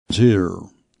here.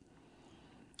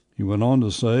 He went on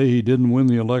to say he didn't win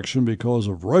the election because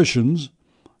of Russians.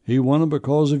 He won it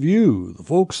because of you, the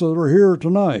folks that are here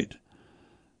tonight.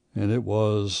 And it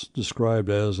was described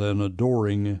as an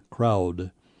adoring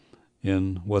crowd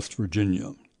in West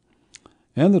Virginia.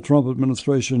 And the Trump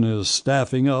administration is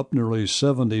staffing up. Nearly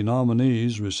 70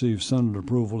 nominees received Senate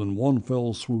approval in one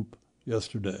fell swoop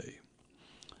yesterday.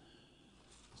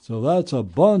 So that's a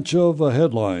bunch of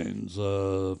headlines,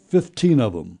 15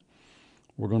 of them.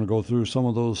 We're going to go through some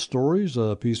of those stories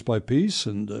piece by piece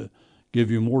and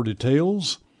give you more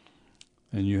details.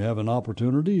 And you have an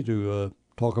opportunity to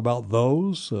talk about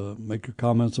those, make your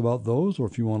comments about those, or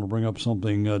if you want to bring up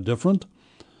something different,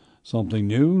 something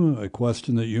new, a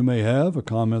question that you may have, a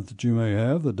comment that you may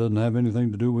have that doesn't have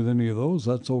anything to do with any of those,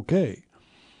 that's okay.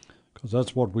 Because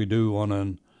that's what we do on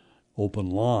an open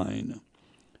line.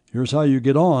 Here's how you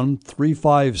get on,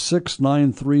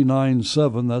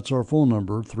 356-9397. That's our phone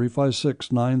number,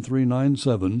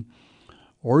 356-9397.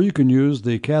 Or you can use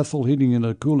the Castle Heating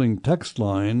and Cooling text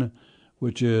line,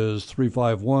 which is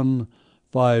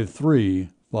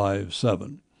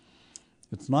 351-5357.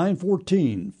 It's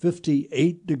 9:14,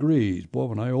 58 degrees. Boy,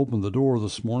 when I opened the door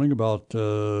this morning about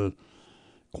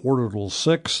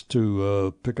 5:45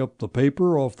 to pick up the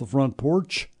paper off the front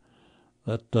porch,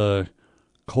 that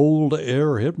cold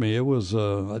air hit me. It was,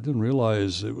 I didn't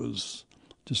realize it was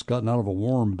just gotten out of a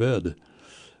warm bed.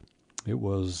 It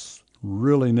was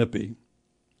really nippy.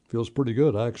 Feels pretty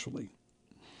good, actually.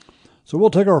 So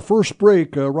we'll take our first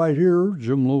break right here.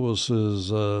 Jim Lewis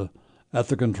is at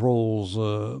the controls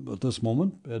at this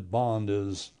moment. Ed Bond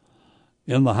is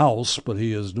in the house, but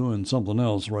he is doing something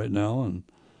else right now. And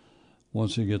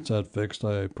once he gets that fixed,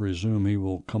 I presume he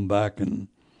will come back and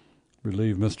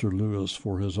relieve Mr. Lewis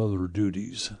for his other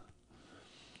duties.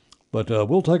 But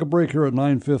we'll take a break here at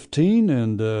 9:15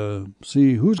 and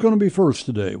see who's going to be first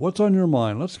today. What's on your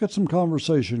mind? Let's get some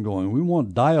conversation going. We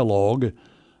want dialogue,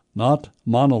 not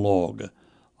monologue.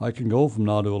 I can go from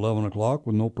now to 11 o'clock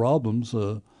with no problems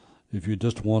if you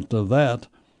just want that.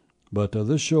 But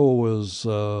this show is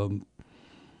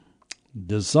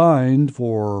designed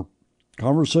for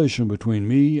conversation between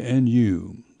me and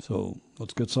you. So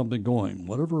let's get something going.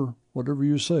 Whatever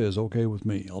you say is okay with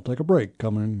me. I'll take a break.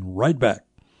 Coming right back.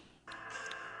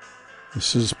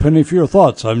 This is Penny for Your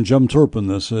Thoughts. I'm Jim Turpin.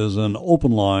 This is an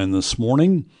open line this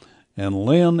morning. And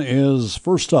Lynn is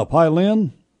first up. Hi,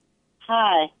 Lynn.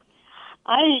 Hi.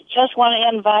 I just want to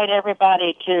invite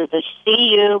everybody to the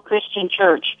CU Christian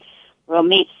Church. We'll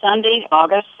meet Sunday,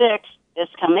 August 6th, this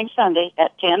coming Sunday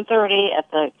at 10:30 at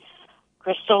the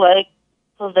Crystal Lake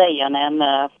Pavilion. And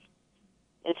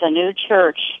it's a new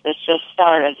church that's just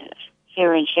started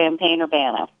here in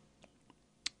Champaign-Urbana.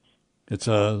 It's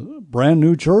a brand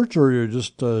new church, or you're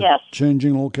just yes.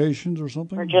 changing locations or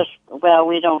something? We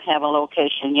don't have a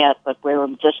location yet, but we're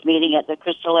just meeting at the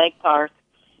Crystal Lake Park.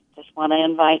 Just want to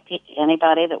invite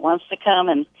anybody that wants to come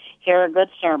and hear a good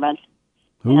sermon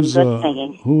and good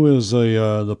singing. Who is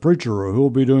the preacher, or who will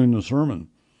be doing the sermon?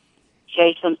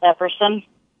 Jason Epperson.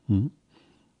 Mm-hmm.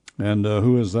 And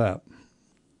who is that?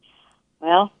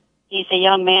 Well, he's a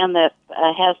young man that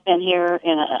has been here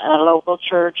in a local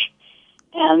church,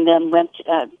 and then went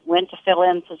to fill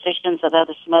in positions at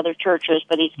some other churches,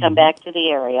 but he's come back to the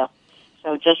area.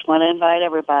 So just want to invite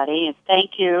everybody, and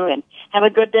thank you, and have a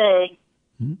good day.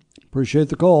 Appreciate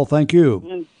the call. Thank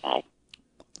you. Bye.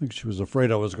 I think she was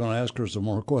afraid I was going to ask her some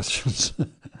more questions.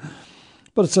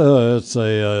 But it's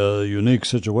a unique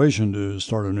situation to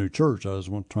start a new church. I was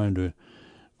trying to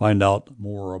find out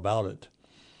more about it.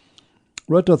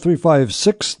 We're at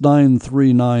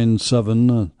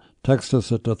 356-9397. Text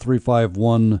us at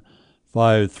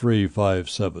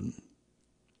 351-5357.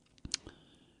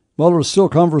 Well, there's still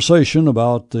conversation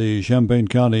about the Champaign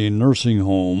County nursing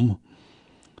home.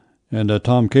 And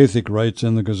Tom Kathik writes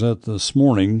in the Gazette this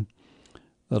morning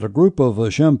that a group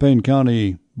of Champaign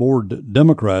County Board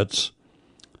Democrats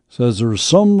says there's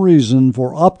some reason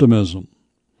for optimism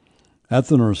at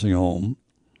the nursing home,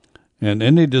 and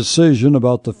any decision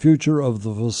about the future of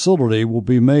the facility will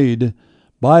be made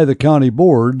by the county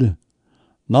board,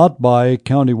 not by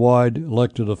countywide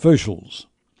elected officials.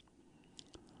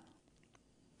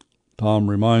 Tom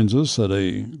reminds us that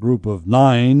a group of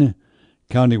 9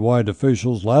 countywide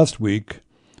officials last week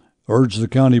urged the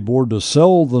county board to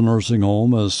sell the nursing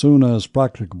home as soon as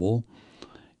practicable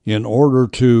in order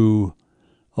to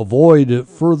avoid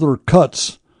further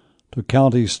cuts to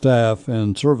county staff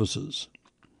and services.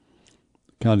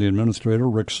 County Administrator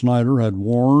Rick Snyder had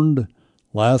warned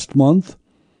last month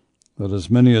that as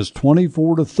many as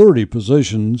 24 to 30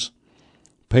 positions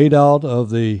paid out of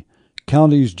the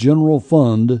county's general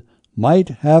fund might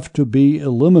have to be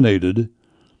eliminated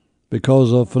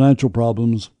because of financial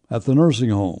problems at the nursing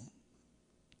home.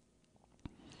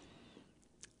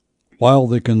 While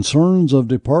the concerns of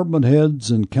department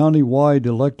heads and county-wide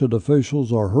elected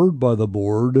officials are heard by the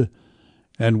board,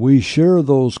 and we share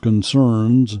those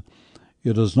concerns,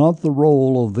 it is not the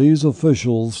role of these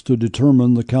officials to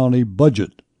determine the county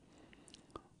budget.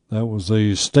 That was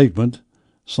a statement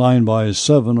signed by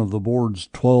 7 of the board's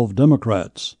 12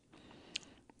 Democrats.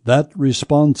 That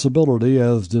responsibility,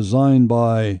 as designated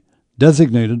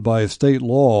by state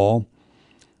law,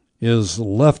 is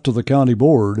left to the county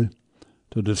board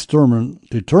to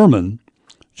determine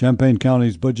Champaign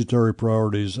County's budgetary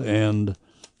priorities and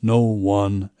no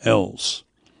one else.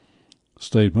 The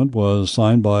statement was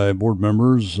signed by board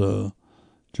members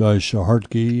Josh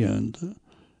Hartke and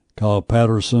Kyle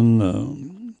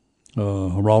Patterson,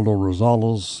 Geraldo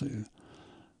Rosales,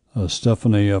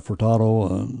 Stephanie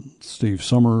Furtado, Steve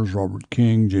Summers, Robert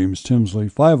King, James Timsley.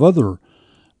 5 other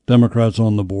Democrats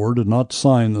on the board did not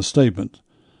sign the statement,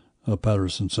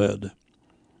 Patterson said.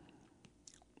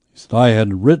 He said, I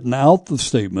had written out the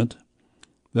statement.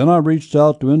 Then I reached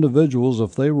out to individuals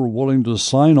if they were willing to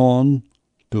sign on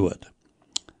to it.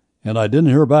 And I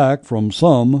didn't hear back from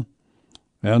some,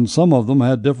 and some of them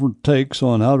had different takes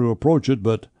on how to approach it,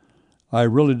 but I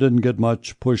really didn't get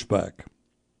much pushback.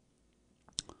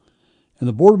 And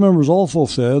the board members also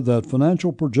said that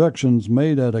financial projections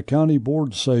made at a county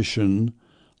board session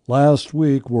last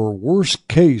week were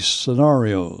worst-case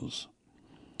scenarios.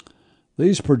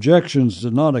 These projections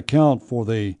did not account for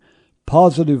the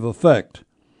positive effect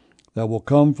that will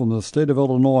come from the state of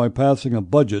Illinois passing a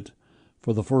budget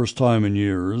for the first time in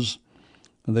years,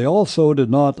 and they also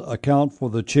did not account for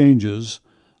the changes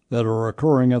that are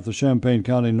occurring at the Champaign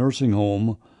County Nursing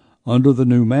Home under the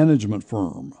new management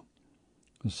firm.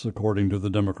 This is according to the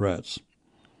Democrats.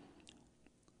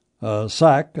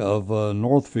 SAC of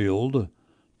Northfield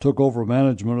took over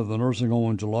management of the nursing home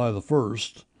on July the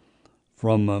 1st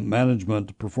from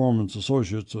Management Performance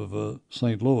Associates of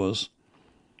St. Louis.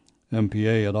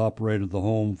 MPA had operated the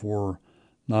home for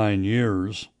 9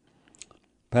 years.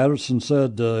 Patterson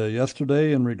said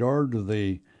yesterday in regard to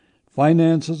the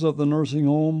finances of the nursing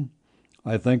home,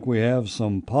 I think we have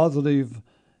some positive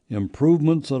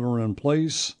improvements that are in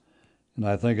place, and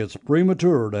I think it's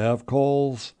premature to have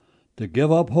calls to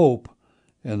give up hope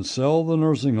and sell the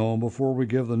nursing home before we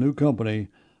give the new company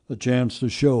a chance to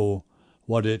show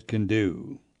what it can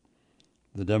do.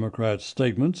 The Democrats'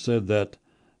 statement said that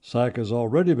SAC has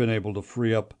already been able to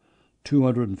free up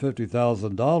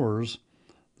 $250,000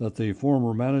 that the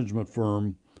former management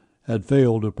firm had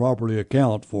failed to properly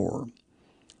account for.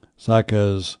 SAC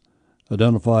has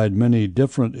identified many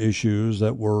different issues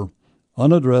that were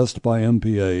unaddressed by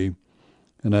MPA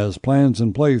and has plans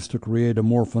in place to create a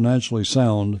more financially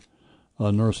sound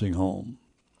nursing home.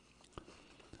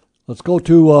 Let's go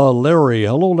to Larry.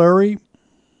 Hello, Larry.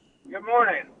 Good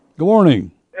morning. Good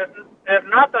morning. It's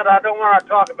not that I don't want to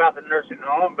talk about the nursing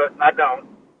home, but I don't.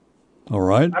 All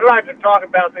right. I'd like to talk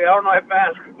about the Illinois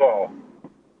basketball.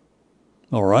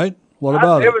 All right. What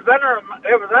about it? It was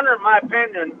under my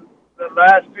opinion the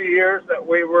last few years that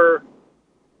we were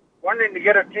wanting to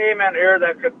get a team in here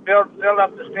that could fill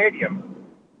up the stadium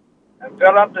and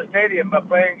fill up the stadium by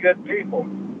playing good people.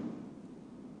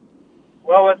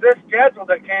 Well, with this schedule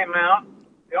that came out,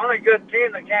 the only good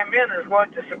team that came in is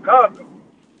going to Chicago.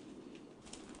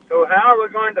 So how are we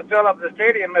going to fill up the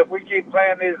stadium if we keep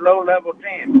playing these low-level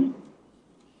teams?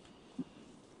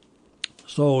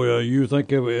 So you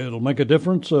think it'll make a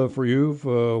difference for you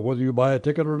whether you buy a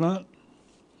ticket or not?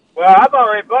 Well, I've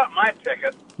already bought my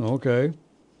ticket. Okay.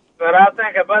 But I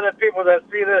think if other people that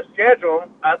see this schedule,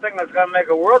 I think it's going to make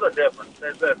a world of difference.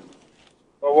 They said,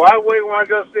 well, why would we want to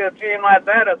go see a team like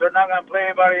that if they're not going to play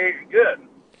anybody good?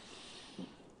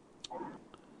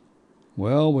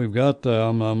 Well, we've got,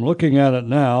 I'm looking at it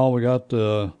now, we got...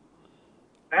 and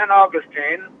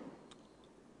Augustine.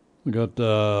 We got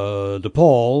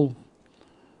DePaul.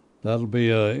 That'll be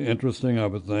interesting, I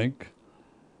would think.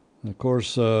 And of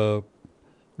course, that's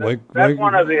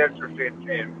one of the interesting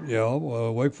teams. Yeah,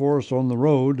 Wake Forest on the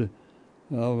road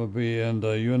would be, and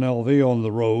UNLV on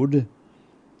the road.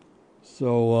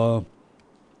 So,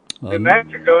 New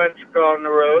Mexico is on the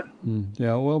road.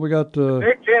 Yeah, well, we got the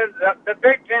Big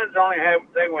Ten's the only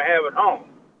thing we have at home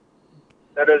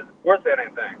that is worth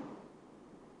anything.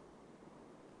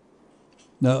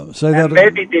 Now, say and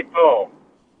that. Maybe DePaul.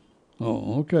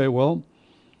 Oh, okay. Well,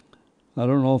 I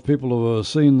don't know if people have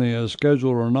seen the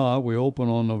schedule or not. We open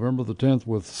on November the 10th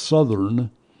with Southern.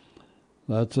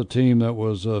 That's a team that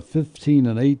was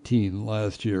 15-18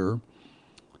 last year.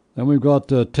 Then we've got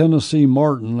Tennessee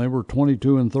Martin. They were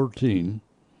 22-13.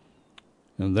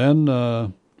 And then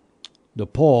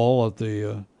DePaul at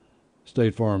the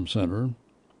State Farm Center.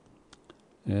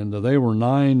 And they were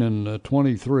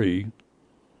 9-23.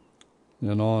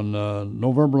 And on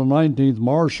November 19th,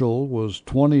 Marshall was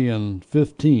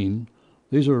 20-15.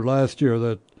 These are last year.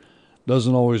 That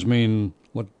doesn't always mean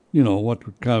what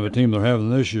kind of a team they're having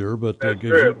this year, but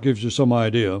it gives you some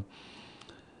idea.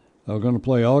 We're going to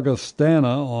play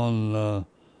Augustana on the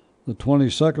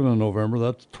 22nd of November.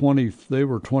 That's 20. They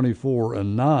were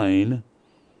 24-9.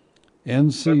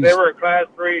 NC. But they were a Class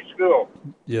 3 school.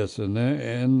 Yes,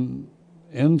 and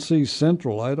NC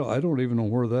Central. I don't even know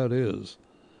where that is.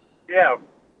 Yeah.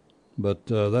 But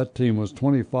that team was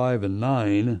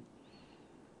 25-9.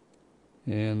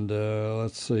 And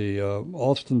let's see,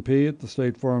 Austin P at the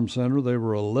State Farm Center. They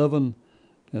were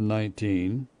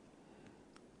 11-19.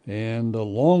 And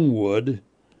Longwood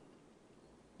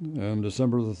on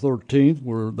December the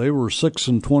 13th they were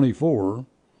 6-24.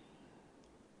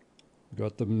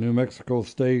 Got the New Mexico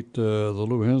State, the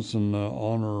Lou Henson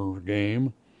honor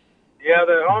game. Yeah,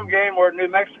 the home game where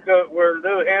Lou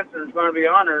Henson is going to be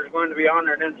honored is going to be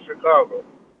honored in Chicago.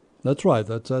 That's right.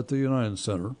 That's at the United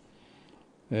Center.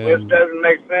 And which doesn't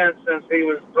make sense since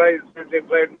he played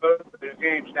most of his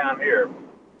games down here.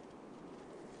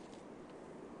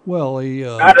 Well, he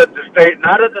not at the State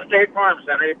Farm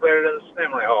Center. He played it at the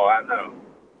Assembly Hall. I know.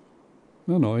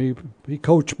 No, he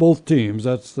coached both teams.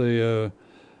 That's the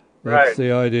right.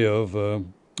 The idea of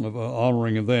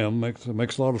honoring them. Makes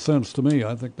a lot of sense to me.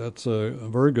 I think that's a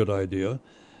very good idea.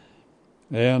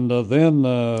 And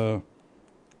then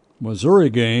Missouri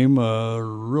game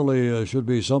really should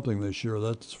be something this year.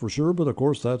 That's for sure. But of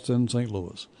course, that's in St.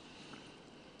 Louis.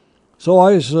 So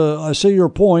I see your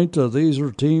point. These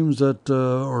are teams that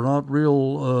are not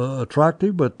real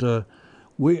attractive, but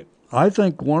I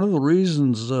think one of the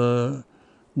reasons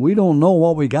we don't know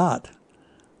what we got.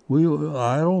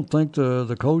 I don't think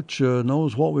the coach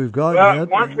knows what we've got yet.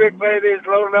 Once we play these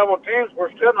low-level teams, we're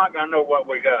still not going to know what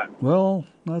we got. Well,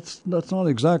 that's not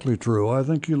exactly true. I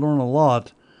think you learn a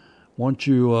lot once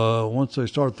they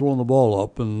start throwing the ball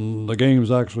up and the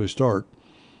games actually start.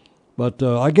 But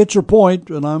I get your point,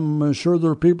 and I'm sure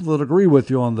there are people that agree with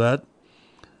you on that.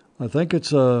 I think it's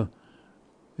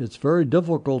very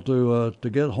difficult to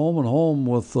get home and home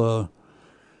with the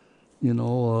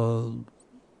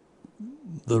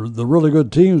really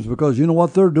good teams, because you know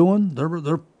what they're doing?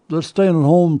 They're staying at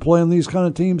home and playing these kind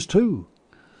of teams too.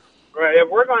 Right.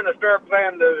 If we're going to start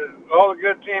playing all the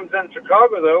good teams in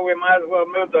Chicago, though, we might as well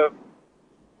move the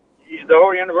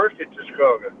whole university to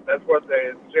Chicago. That's what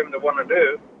they seem to want to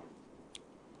do.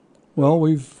 Well,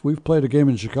 we've played a game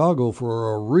in Chicago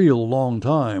for a real long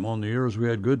time. On the years we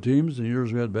had good teams and the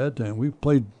years we had bad teams, we've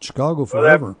played Chicago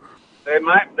forever.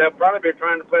 They'll probably be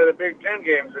trying to play the Big Ten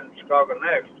games in Chicago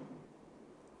next.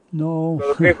 No.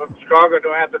 So the people in Chicago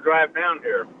don't have to drive down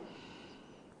here.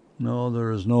 No,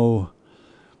 there is no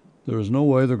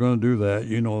way they're going to do that.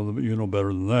 You know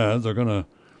better than that. They're going to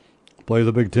play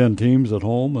the Big Ten teams at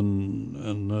home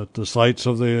and at the sites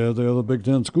of the other Big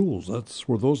Ten schools. That's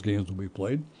where those games will be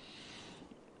played.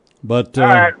 But all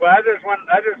right. Well, I just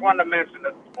wanted to mention it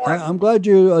this morning. I'm glad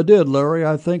you did, Larry.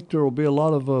 I think there will be a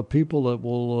lot of people that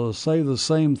will say the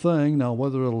same thing. Now,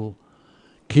 whether it'll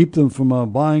keep them from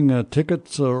buying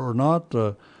tickets or not,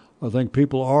 I think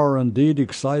people are indeed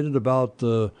excited about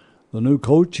the new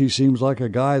coach. He seems like a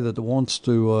guy that wants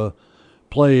to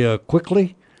play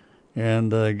quickly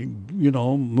and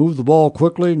move the ball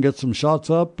quickly and get some shots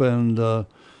up and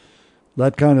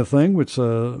that kind of thing, which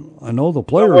I know the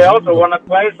players. But we also want to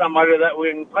play somebody that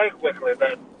we can play quickly,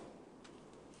 that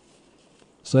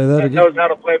knows how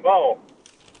to play ball.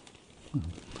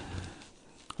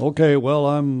 Okay, well,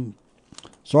 I'm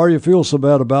sorry you feel so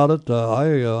bad about it.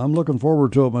 I'm looking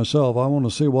forward to it myself. I want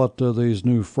to see what these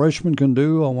new freshmen can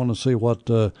do. I want to see what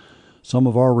some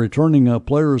of our returning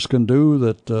players can do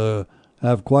that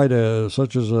have quite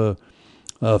such as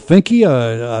Finke.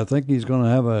 I think he's going to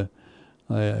have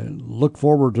I look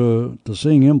forward to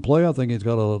seeing him play. I think he's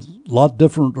got a lot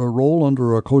different role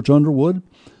under Coach Underwood,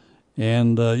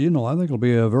 and I think it'll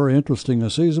be a very interesting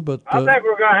season. But I think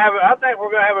we're going to have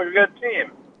a good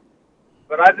team.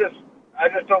 But I just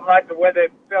don't like the way they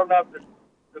filled up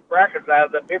the brackets out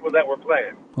of the people that were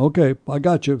playing. Okay, I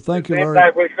got you. Thank you, Larry.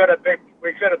 Like we should have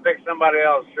picked somebody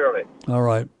else, surely. All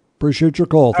right, appreciate your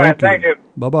call. Thank you.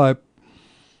 Bye bye.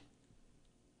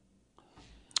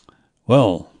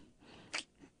 Well.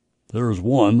 There's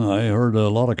one. I heard a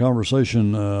lot of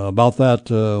conversation about that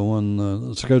when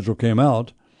the schedule came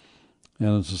out,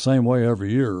 and it's the same way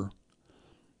every year.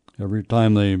 Every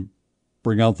time they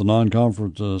bring out the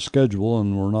non-conference schedule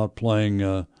and we're not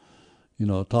playing,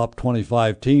 top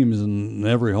 25 teams in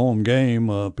every home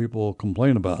game, people will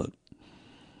complain about it.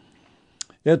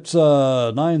 It's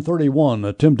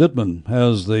 9:31. Tim Dittman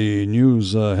has the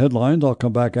news headlines. I'll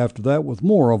come back after that with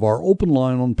more of our open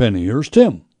line on Penny. Here's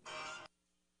Tim.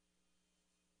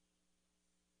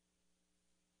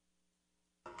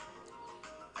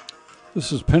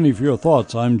 This is Penny for Your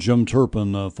Thoughts. I'm Jim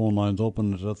Turpin. Phone lines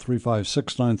open at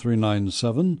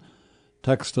 356-9397.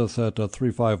 Text us at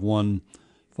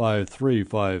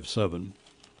 351-5357.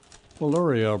 Well,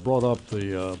 Larry brought up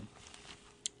the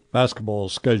basketball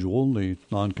schedule, the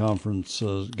non-conference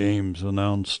games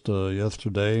announced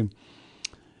yesterday.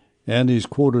 And he's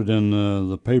quoted in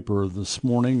the paper this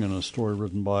morning in a story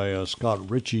written by Scott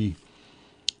Ritchie.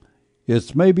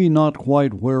 It's maybe not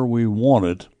quite where we want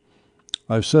it.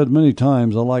 I've said many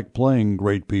times I like playing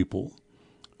great people,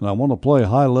 and I want to play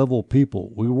high-level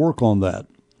people. We work on that.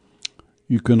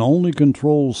 You can only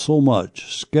control so much.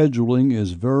 Scheduling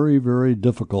is very, very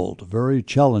difficult, very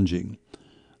challenging.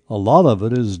 A lot of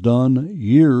it is done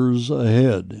years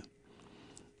ahead.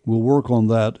 We'll work on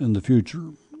that in the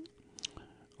future.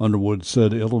 Underwood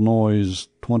said Illinois'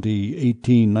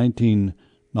 2018-19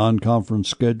 non-conference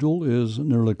schedule is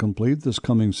nearly complete. This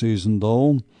coming season,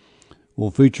 though, will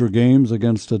feature games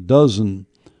against a dozen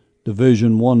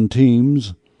Division I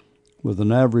teams with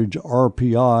an average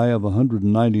RPI of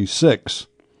 196.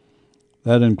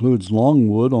 That includes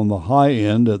Longwood on the high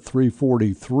end at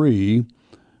 343,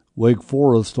 Wake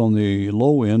Forest on the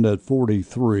low end at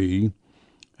 43,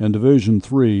 and Division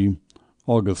III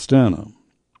Augustana.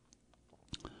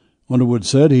 Underwood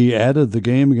said he added the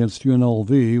game against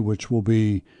UNLV, which will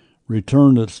be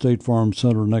returned at State Farm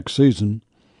Center next season,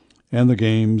 and the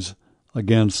games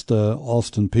against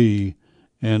Austin Peay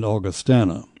and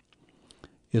Augustana.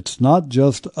 It's not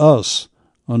just us,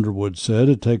 Underwood said.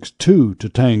 It takes two to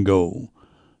tango,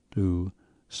 to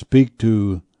speak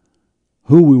to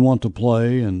who we want to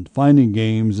play, and finding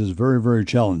games is very, very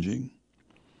challenging.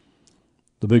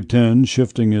 The Big Ten,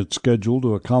 shifting its schedule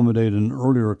to accommodate an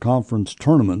earlier conference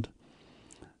tournament,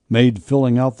 made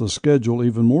filling out the schedule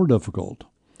even more difficult.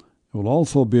 It will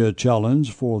also be a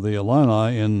challenge for the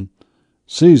Illini in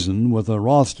season with a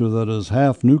roster that is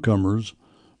half newcomers,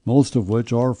 most of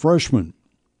which are freshmen.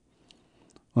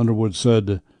 Underwood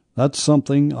said, that's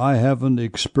something I haven't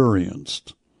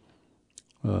experienced.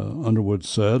 Underwood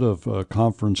said of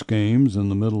conference games in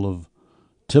the middle of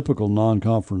typical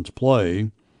non-conference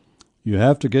play, you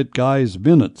have to get guys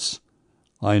minutes.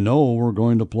 I know we're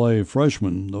going to play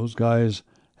freshmen. Those guys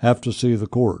have to see the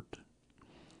court.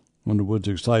 Underwood's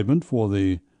excitement for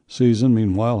the season,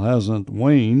 meanwhile, hasn't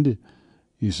waned.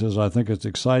 He says, I think it's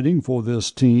exciting for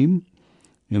this team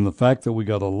in the fact that we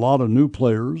got a lot of new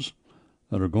players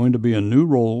that are going to be in new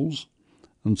roles,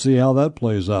 and see how that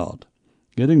plays out.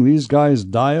 Getting these guys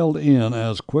dialed in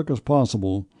as quick as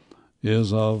possible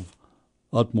is of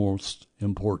utmost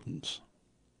importance.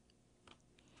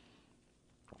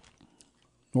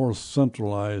 North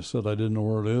Central, I said I didn't know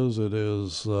where it is. It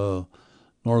is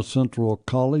North Central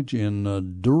College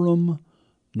in Durham,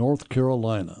 North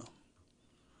Carolina.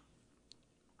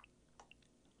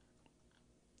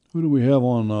 Who do we have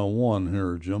on one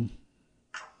here, Jim?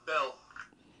 Bill.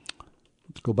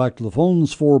 Let's go back to the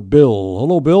phones for Bill.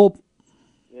 Hello, Bill.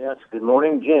 Yes, good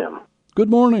morning, Jim. Good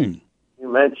morning. You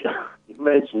mentioned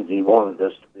you wanted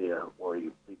this to be where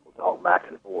you people talk back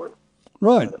and forth.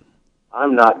 Right.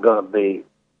 I'm not going to be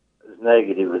as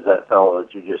negative as that fellow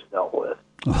that you just dealt with.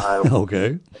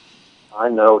 Okay. I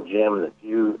know, Jim, that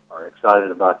you are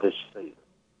excited about this season,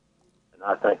 and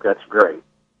I think that's great.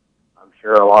 I'm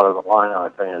sure a lot of the Illini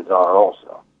fans are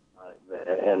also.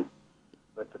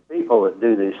 But the people that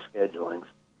do these schedulings,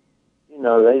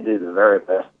 they do the very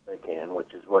best they can,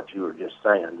 which is what you were just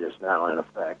saying just now, in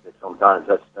effect. That sometimes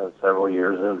that's done several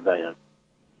years in advance.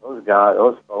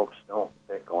 Those folks don't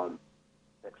pick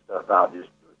stuff out just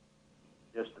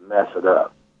to mess it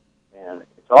up. And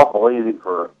it's awful easy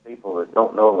for people that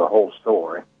don't know the whole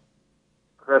story to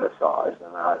criticize,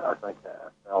 and I think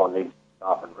that fellow needs to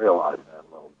stop and realize that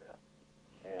a little bit.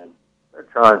 And they're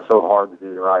trying so hard to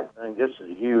do the right thing, just as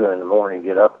you in the morning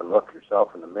get up and look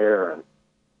yourself in the mirror and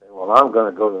say, well, I'm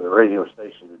going to go to the radio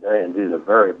station today and do the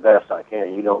very best I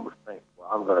can. You don't think, well,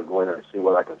 I'm going to go in there and see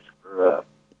what I can screw up.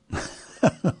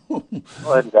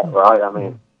 Well, isn't that right? I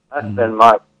mean, that's been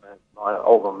my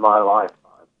over my lifetime.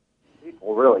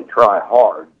 People really try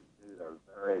hard to do their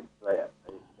very best.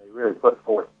 They really put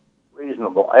forth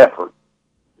reasonable effort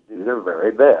to do their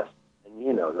very best. And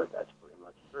you know that that's pretty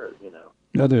much true,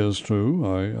 That is true.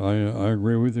 I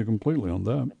agree with you completely on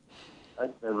that.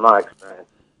 That's been my experience.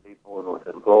 People and with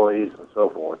employees and so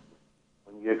forth.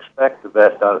 When you expect the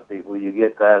best out of people, you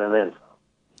get that and then some.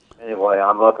 Anyway,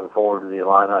 I'm looking forward to the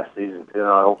Illini season 2, and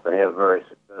I hope they have a very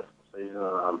successful season.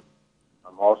 And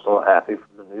I'm also happy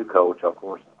for the new coach. Of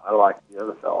course, I like the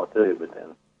other fellow too, but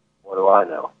then what do I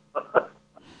know?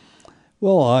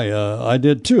 Well, I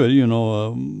did too.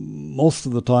 Most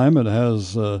of the time it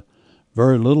has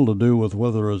very little to do with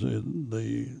whether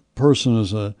the person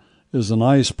is a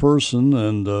nice person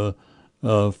and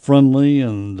friendly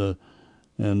and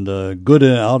good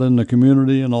out in the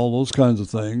community and all those kinds of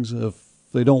things. If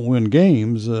they don't win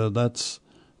games, that's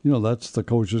the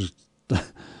coach's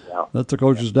that's the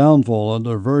coach's downfall. And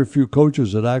there are very few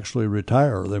coaches that actually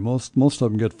retire. Most of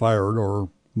them get fired or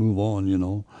move on.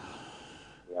 Yeah.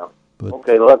 But,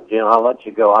 okay, look, Jim, I'll let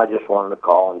you go. I just wanted to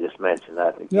call and just mention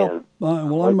that again. Yeah.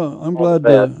 Well, I'm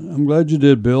glad you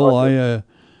did, Bill. I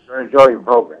enjoy your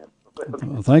program.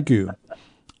 Thank you.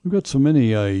 We've got so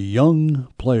many young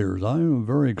players. I'm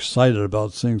very excited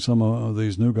about seeing some of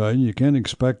these new guys. You can't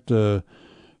expect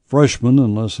freshmen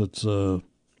unless it's the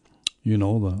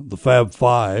Fab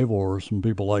Five or some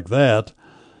people like that.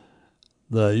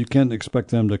 You can't expect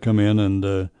them to come in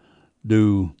and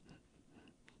do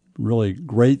really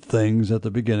great things at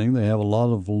the beginning. They have a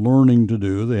lot of learning to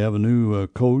do. They have a new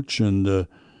coach, and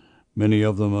many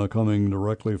of them are coming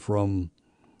directly from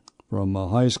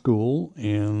high school,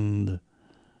 and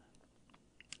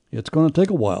it's going to take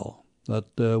a while. That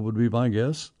would be my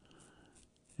guess.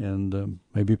 And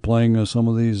maybe playing some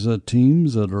of these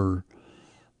teams that are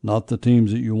not the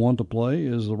teams that you want to play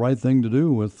is the right thing to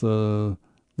do with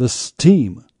this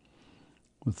team,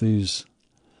 with these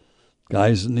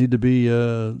guys that need to be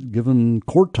given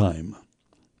court time,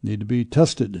 need to be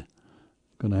tested.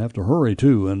 Going to have to hurry,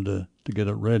 too, and to get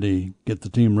the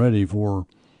team ready for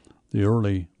the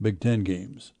early Big Ten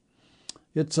games.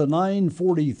 It's a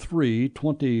 9:43,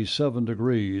 27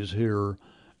 degrees here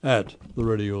at the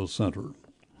Radio Center.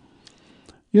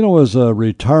 As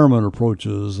retirement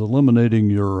approaches, eliminating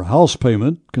your house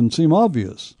payment can seem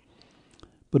obvious.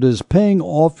 But is paying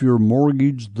off your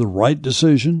mortgage the right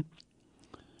decision?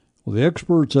 Well, the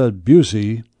experts at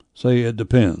Busey say it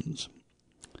depends.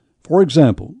 For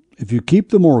example, if you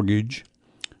keep the mortgage,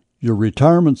 your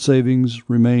retirement savings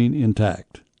remain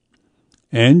intact,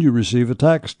 and you receive a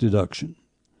tax deduction.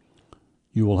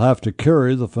 You will have to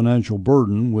carry the financial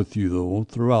burden with you, though,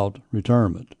 throughout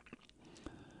retirement.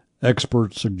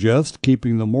 Experts suggest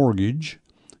keeping the mortgage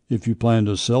if you plan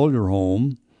to sell your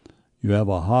home, you have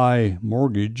a high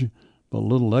mortgage but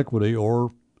little equity,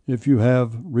 or if you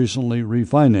have recently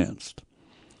refinanced.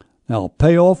 Now,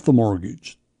 pay off the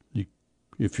mortgage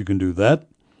if you can do that,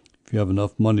 if you have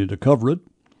enough money to cover it,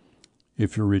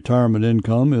 if your retirement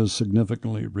income is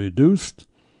significantly reduced,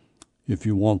 if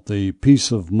you want the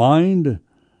peace of mind,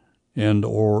 and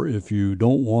or if you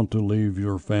don't want to leave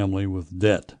your family with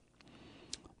debt.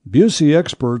 Busey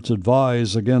experts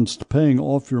advise against paying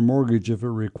off your mortgage if it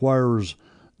requires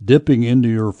dipping into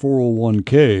your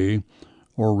 401k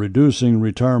or reducing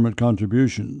retirement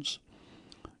contributions.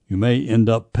 You may end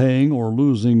up paying or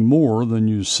losing more than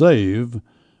you save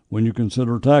when you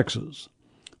consider taxes.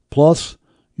 Plus,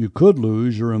 you could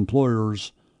lose your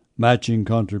employer's matching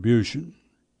contribution.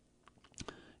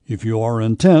 If you are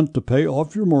intent to pay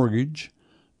off your mortgage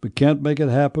but can't make it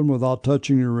happen without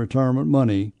touching your retirement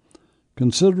money,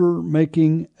 consider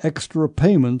making extra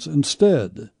payments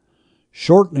instead,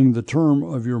 shortening the term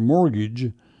of your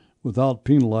mortgage without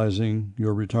penalizing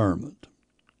your retirement.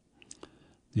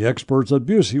 The experts at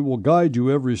Busey will guide you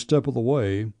every step of the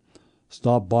way.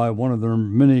 Stop by one of their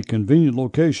many convenient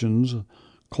locations,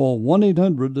 call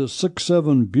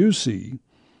 1-800-67-BUSEY,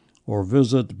 or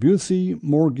visit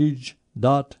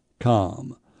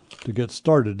buseymortgage.com to get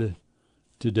started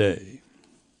today.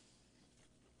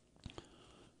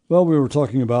 Well, we were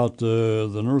talking about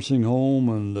the nursing home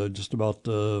and just about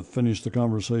finished the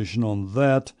conversation on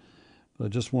that. I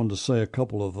just wanted to say a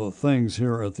couple of things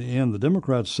here at the end. The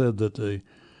Democrats said that the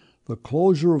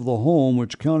closure of the home,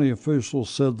 which county officials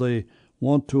said they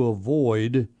want to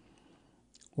avoid,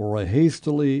 or a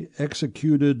hastily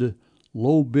executed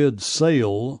low-bid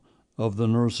sale of the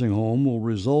nursing home, will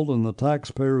result in the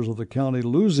taxpayers of the county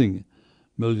losing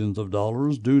millions of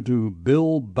dollars due to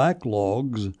bill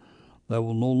backlogs that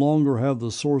will no longer have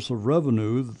the source of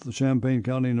revenue that the Champaign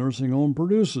County nursing home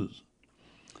produces.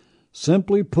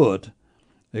 Simply put,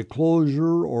 a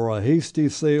closure or a hasty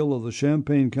sale of the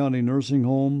Champaign County nursing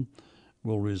home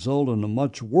will result in a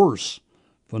much worse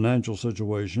financial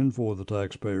situation for the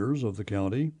taxpayers of the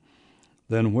county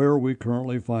than where we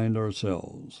currently find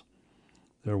ourselves.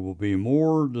 There will be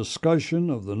more discussion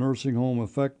of the nursing home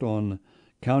effect on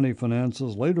county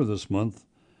finances later this month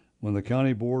when the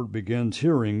county board begins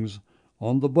hearings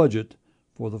on the budget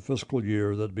for the fiscal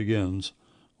year that begins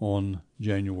on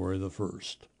January the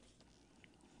 1st.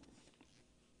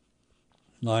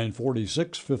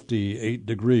 9:46, 58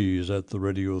 degrees at the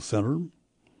radio center.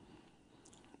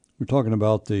 We're talking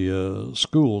about the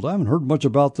schools. I haven't heard much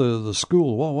about the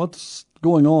school. Well, what's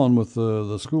going on with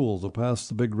the schools? They passed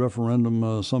the big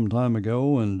referendum some time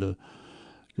ago, and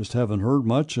just haven't heard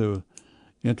much.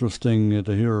 Interesting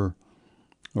to hear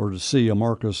or to see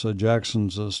Marcus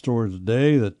Jackson's story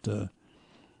today that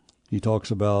he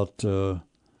talks about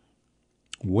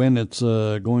when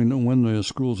the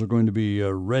schools are going to be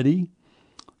ready.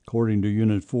 According to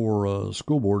Unit 4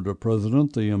 School Board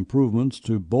President, the improvements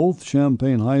to both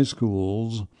Champaign high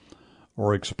schools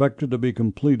are expected to be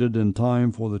completed in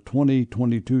time for the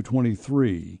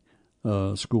 2022-23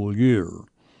 school year.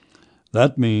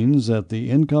 That means that the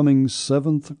incoming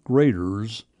 7th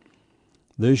graders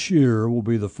this year will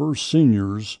be the first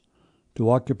seniors to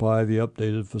occupy the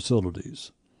updated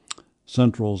facilities.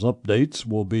 Central's updates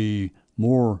will be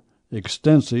more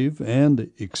extensive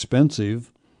and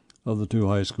expensive of the two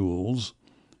high schools.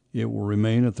 It will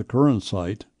remain at the current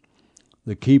site.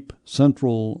 The Keep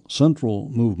Central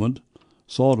movement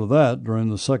saw to that during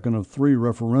the second of 3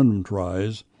 referendum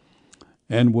tries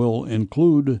and will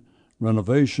include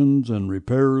renovations and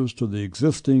repairs to the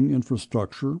existing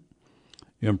infrastructure.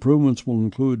 Improvements will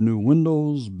include new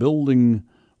windows,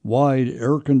 building-wide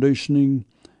air conditioning,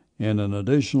 and an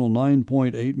additional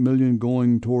 $9.8 million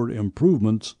going toward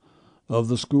improvements of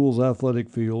the school's athletic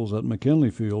fields at McKinley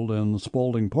Field and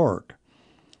Spalding Park.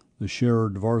 The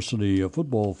shared varsity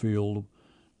football field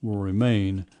will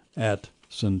remain at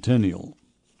Centennial.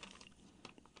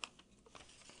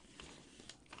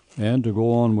 And to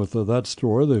go on with that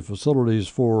story, the facilities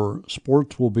for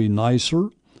sports will be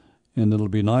nicer, and it'll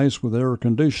be nice with air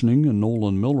conditioning, and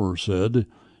Nolan Miller said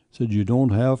you don't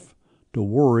have to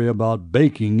worry about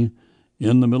baking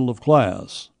in the middle of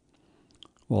class.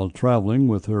 While traveling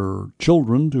with her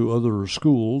children to other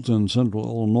schools in central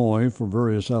Illinois for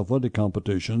various athletic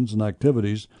competitions and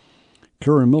activities,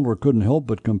 Carrie Miller couldn't help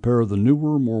but compare the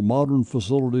newer, more modern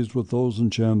facilities with those in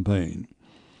Champaign.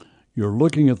 You're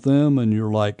looking at them and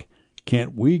you're like,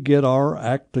 can't we get our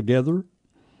act together?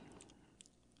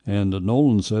 And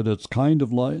Nolan said, it's kind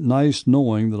of nice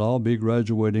knowing that I'll be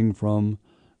graduating from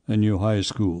a new high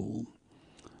school.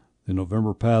 The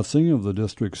November passing of the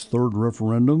district's 3rd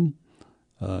referendum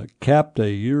capped a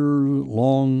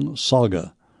year-long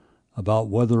saga about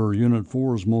whether Unit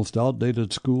 4's most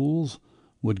outdated schools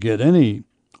would get any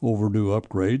overdue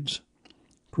upgrades.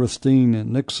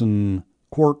 Christine Nixon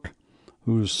Quirk,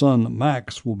 whose son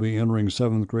Max will be entering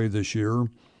 7th grade this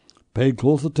year, paid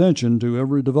close attention to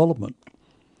every development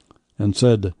and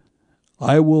said,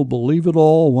 I will believe it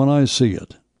all when I see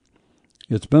it.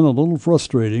 It's been a little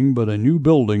frustrating, but a new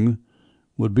building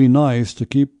would be nice to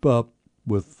keep up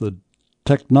with the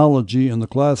technology in the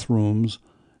classrooms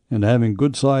and having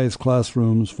good-sized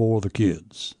classrooms for the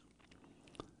kids.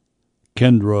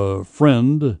 Kendra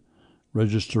Friend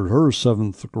registered her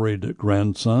 7th grade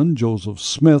grandson, Joseph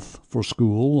Smith, for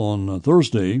school on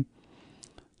Thursday.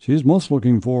 She's most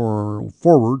looking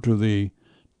forward to the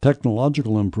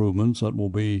technological improvements that will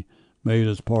be made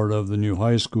as part of the new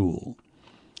high school.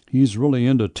 He's really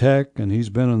into tech, and he's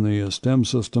been in the STEM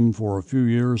system for a few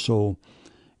years, so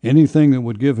anything that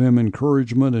would give him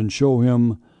encouragement and show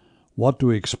him what to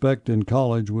expect in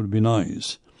college would be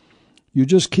nice. You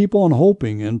just keep on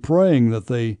hoping and praying that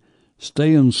they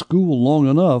stay in school long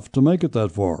enough to make it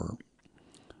that far.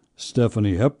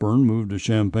 Stephanie Hepburn moved to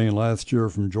Champaign last year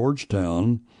from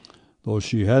Georgetown. Though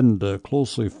she hadn't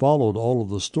closely followed all of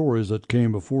the stories that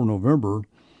came before November,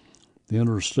 the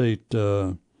interstate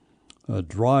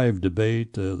drive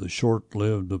debate, the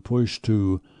short-lived push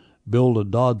to build a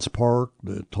Dodds Park,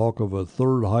 the talk of a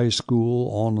 3rd high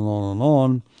school, on and on and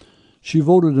on, she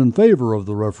voted in favor of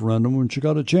the referendum when she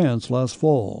got a chance last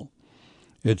fall.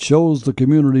 It shows the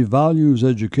community values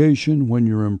education when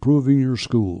you're improving your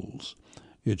schools.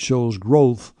 It shows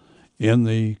growth in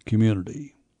the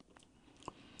community.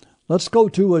 Let's go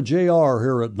to a JR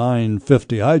here at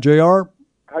 9:50. Hi, JR.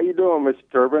 How you doing, Mr.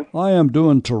 Turpin? I am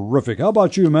doing terrific. How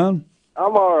about you, man?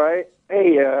 I'm all right.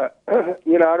 Hey, I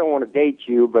don't want to date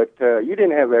you, but you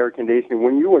didn't have air conditioning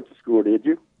when you went to school, did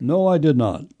you? No, I did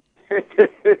not.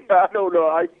 I don't know.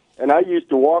 I used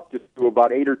to walk to school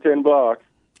about 8 or 10 blocks.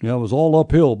 Yeah, it was all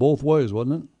uphill both ways,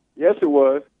 wasn't it? Yes, it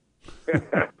was.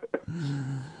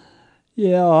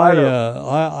 Yeah,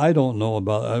 I don't know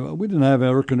about. We didn't have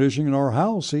air conditioning in our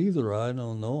house either. I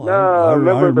don't know. No, I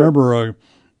remember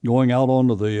going out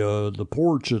onto the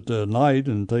porch at night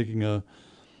and taking a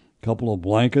couple of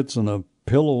blankets and a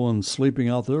pillow and sleeping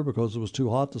out there because it was too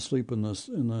hot to sleep in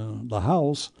the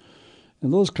house,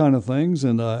 and those kind of things.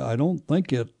 And I don't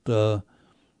think it. There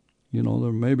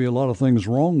may be a lot of things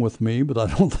wrong with me, but I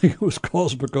don't think it was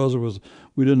caused because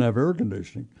we didn't have air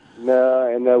conditioning. No,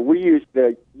 and we used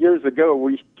to, years ago,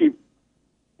 we used to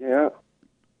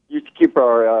keep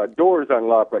our doors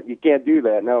unlocked, but you can't do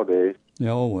that nowadays.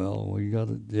 Yeah, we got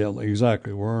it. Yeah,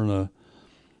 exactly. We're in a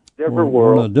different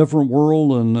world. We're in a different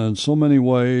world in so many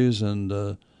ways,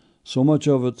 and so much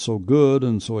of it so good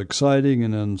and so exciting,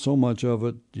 and then so much of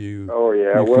it you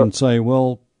can say,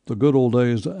 well, the good old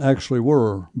days actually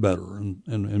were better in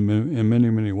many,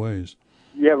 many ways.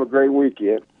 You have a great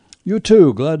weekend. You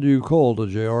too. Glad you called,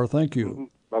 JR. Thank you. Mm-hmm.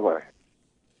 Bye-bye.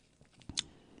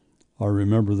 I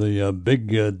remember the big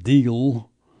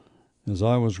deal as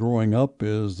I was growing up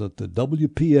is that the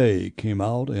WPA came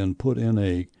out and put in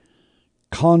a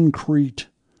concrete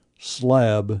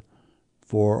slab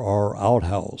for our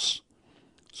outhouse.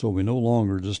 So we no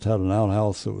longer just had an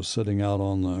outhouse that was sitting out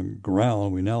on the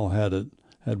ground. We now had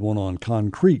one on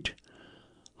concrete.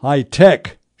 High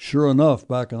tech, sure enough,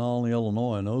 back in Olney,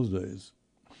 Illinois in those days.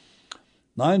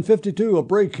 9:52, a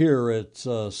break here. It's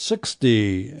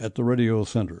 60 at the Radio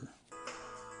Center.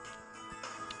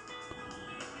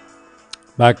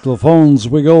 Back to the phones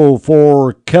we go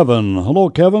for Kevin. Hello,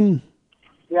 Kevin.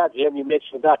 Yeah, Jim, you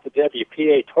mentioned about the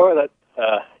WPA toilet.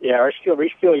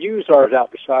 We still use ours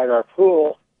out beside our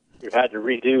pool. We had to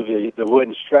redo the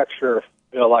wooden structure,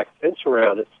 build like a fence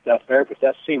around it and stuff there, but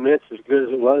that cement's as good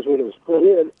as it was when it was put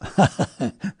in.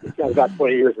 It's got about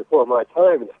 20 years before my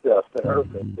time and stuff there.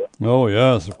 But, oh,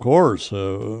 yes, of course. It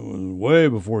was way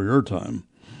before your time.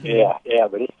 Yeah,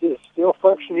 but it's still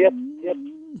functioning yet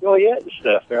and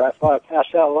stuff there. I thought I'd pass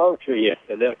that along to you.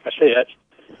 And then, like I say, that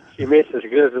cement's as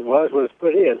good as it was when it was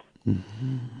put in.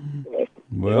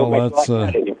 Well,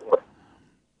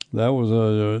 that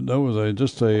was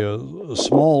just a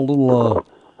small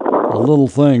little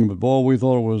thing, but boy, we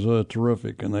thought it was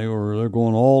terrific, and they're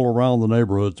going all around the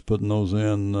neighborhoods putting those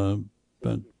in.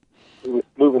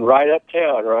 Moving right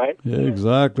uptown, right? Yeah,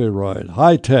 exactly right.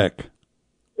 High tech.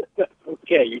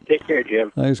 Okay, you take care,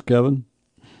 Jim. Thanks, Kevin.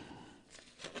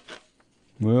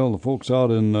 Well, the folks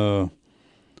out in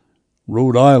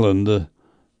Rhode Island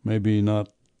maybe not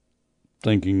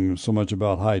thinking so much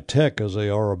about high tech as they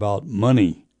are about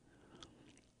money.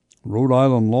 Rhode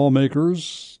Island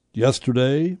lawmakers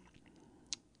yesterday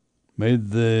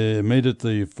made it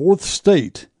the fourth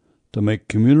state to make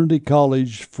community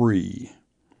college free,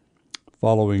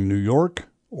 following New York,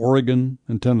 Oregon,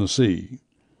 and Tennessee,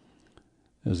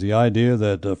 as the idea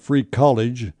that free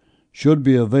college should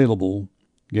be available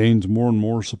gains more and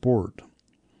more support.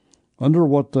 Under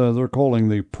what they're calling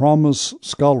the Promise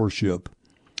Scholarship,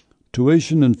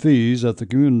 tuition and fees at the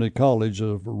Community College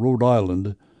of Rhode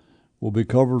Island will be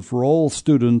covered for all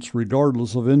students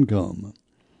regardless of income.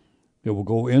 It will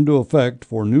go into effect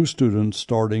for new students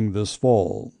starting this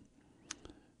fall.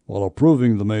 While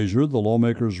approving the measure, the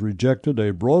lawmakers rejected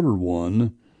a broader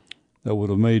one that would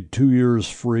have made 2 years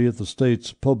free at the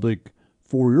state's public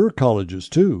four-year colleges,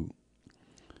 too.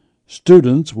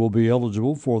 Students will be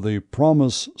eligible for the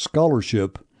Promise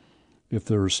Scholarship if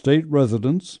they're state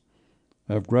residents,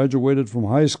 have graduated from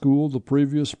high school the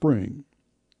previous spring.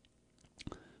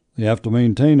 They have to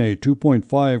maintain a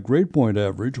 2.5 grade point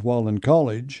average while in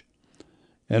college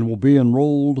and will be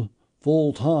enrolled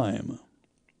full-time.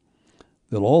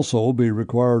 They'll also be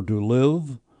required to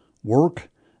live, work,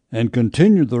 and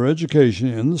continue their education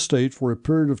in the state for a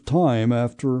period of time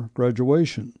after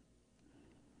graduation.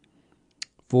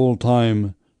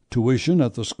 Full-time tuition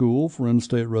at the school for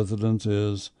in-state residents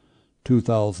is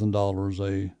 $2,000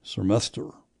 a semester.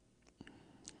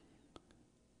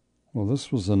 Well,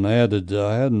 this was an added,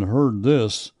 I hadn't heard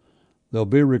this. They'll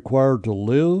be required to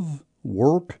live,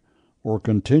 work, or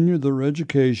continue their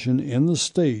education in the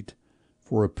state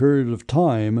for a period of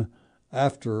time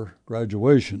after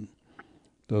graduation.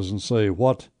 Doesn't say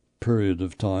what period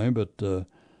of time, but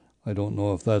I don't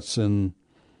know if that's in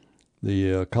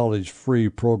the college-free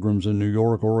programs in New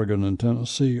York, Oregon, and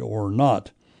Tennessee or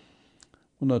not.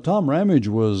 When Tom Ramage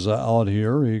was out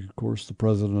here, he, of course, the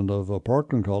president of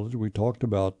Parkland College, we talked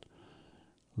about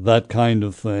that kind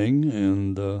of thing,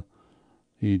 and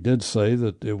he did say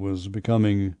that it was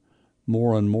becoming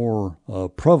more and more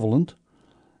prevalent.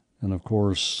 And, of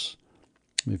course,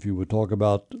 if you would talk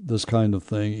about this kind of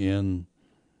thing in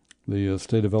the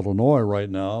state of Illinois right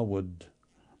now, would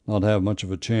not have much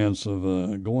of a chance of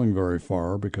going very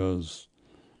far because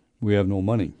we have no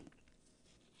money.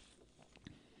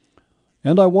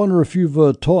 And I wonder if you've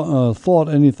thought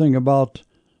anything about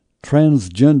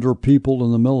transgender people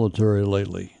in the military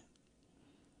lately.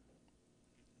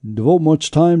 devote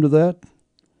much time to that?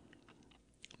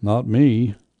 Not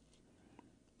me.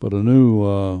 But a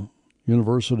new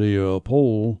university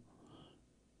poll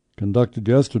conducted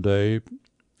yesterday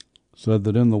said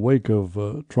that in the wake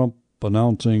of Trump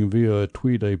announcing via a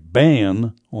tweet a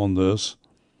ban on this,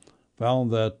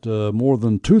 found that more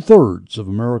than 2/3 of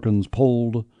Americans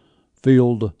polled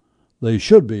feel they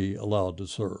should be allowed to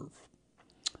serve.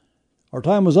 Our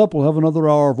time is up. We'll have another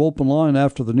hour of open line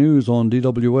after the news on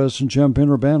DWS in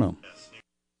Champaign-Urbana.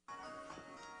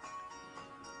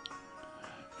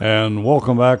 And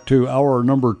welcome back to hour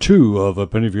number 2 of A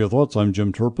Penny for Your Thoughts. I'm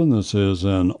Jim Turpin. This is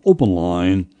an open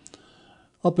line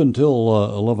up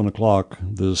until 11 o'clock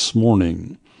this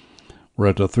morning. We're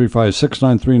at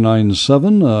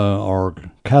 356-9397. Our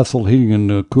Castle Heating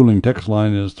and Cooling text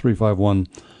line is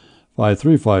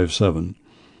 351-5357.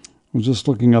 I was just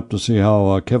looking up to see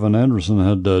how Kevin Anderson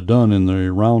had done in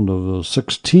the round of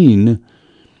 16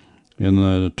 in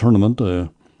the tournament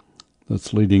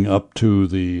that's leading up to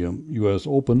the U.S.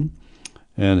 Open.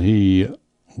 And he,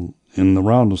 in the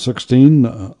round of 16,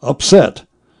 upset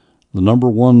the number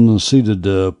 1 seeded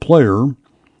player,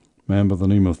 man by the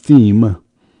name of Thiem.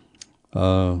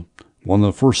 Won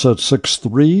the first set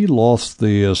 6-3, lost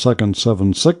the second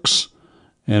 7-6,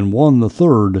 and won the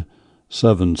third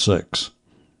 7-6.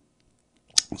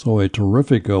 So a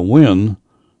terrific win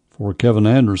for Kevin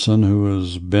Anderson, who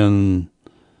has been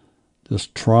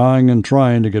just trying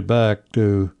to get back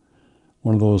to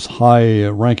one of those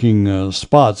high-ranking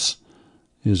spots.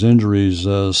 His injuries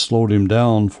slowed him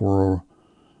down for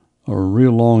a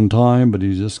real long time, but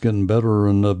he's just getting better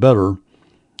and better.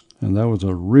 And that was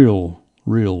a real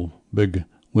big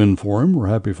win for him. We're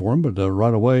happy for him, but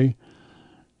right away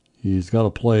he's got to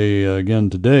play again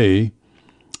today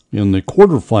in the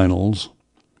quarterfinals.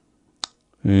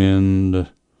 And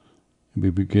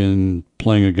we begin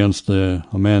playing against a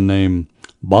man named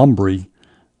Bombry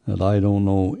that I don't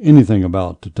know anything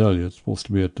about to tell you. It's supposed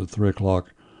to be at 3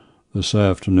 o'clock this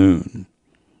afternoon.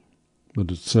 But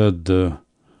it said, the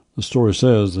story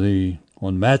says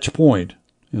on match point,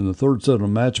 in the third set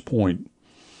on match point,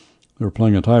 they were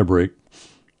playing a tiebreak,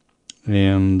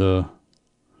 and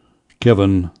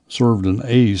Kevin served an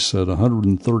ace at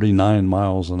 139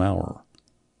 miles an hour.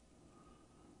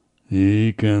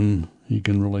 He can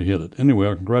really hit it. Anyway,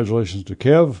 our congratulations to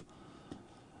Kev,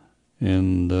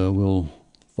 and we'll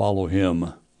follow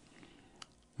him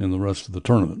in the rest of the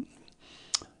tournament.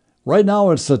 Right now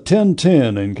it's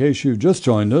 10:10. In case you've just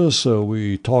joined us,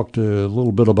 we talked a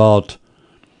little bit about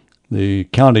the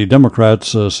county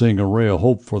Democrats seeing a ray of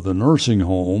hope for the nursing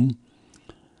home,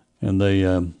 and they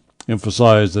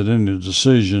emphasized that any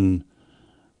decision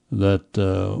that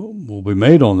will be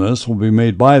made on this will be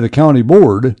made by the county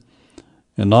board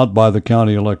and not by the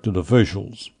county elected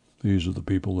officials. These are the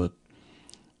people that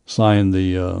signed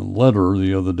the letter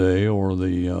the other day, or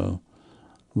the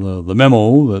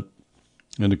memo that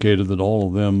indicated that all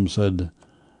of them said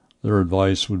their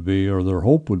advice would be, or their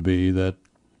hope would be, that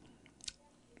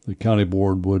the county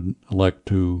board would elect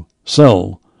to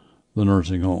sell the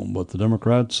nursing home. But the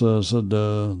Democrats said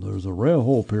there's a ray of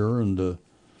hope here, and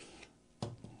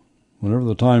whenever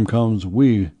the time comes,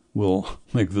 we will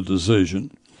make the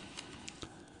decision.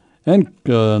 And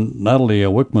Natalie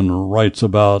Wickman writes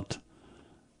about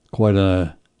quite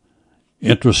a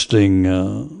interesting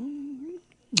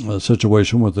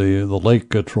situation with the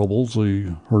lake troubles.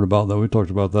 We heard about that. We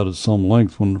talked about that at some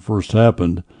length when it first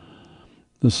happened.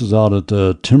 This is out at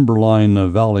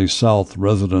Timberline Valley South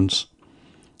residence.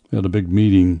 They had a big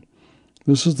meeting.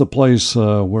 This is the place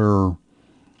where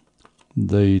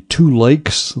the 2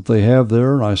 lakes that they have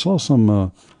there. And I saw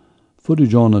some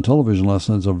footage on the television last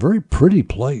night. It's a very pretty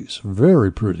place,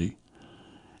 very pretty.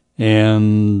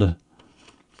 And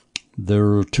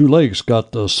their 2 lakes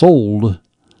got sold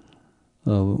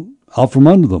out from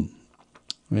under them.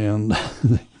 And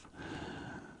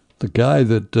the guy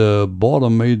that bought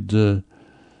them made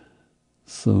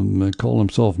call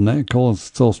himself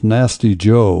Nasty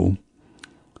Joe.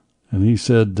 And he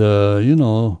said, I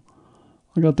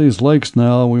got these lakes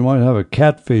now. We might have a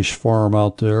catfish farm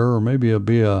out there, or maybe it'll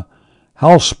be a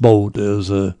houseboat as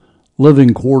a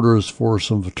living quarters for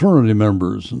some fraternity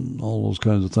members and all those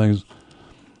kinds of things.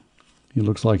 He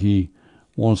looks like he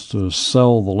wants to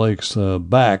sell the lakes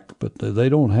back, but they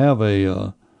don't have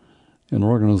an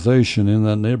organization in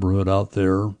that neighborhood out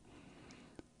there.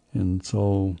 And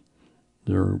so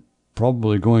they're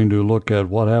probably going to look at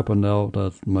what happened out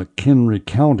at McHenry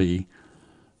County.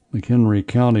 McHenry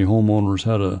County homeowners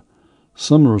had a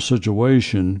similar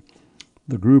situation.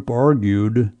 The group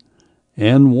argued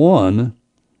and won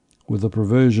with a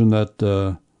provision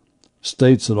that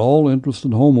states that all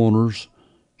interested homeowners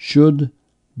should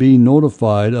be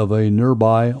notified of a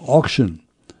nearby auction.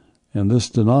 And this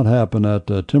did not happen at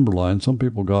Timberline. Some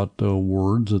people got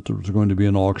words that there was going to be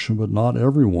an auction, but not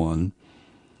everyone.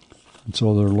 And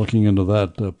so they're looking into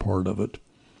that part of it.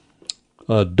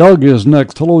 Doug is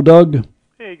next. Hello, Doug.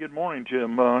 Hey, good morning,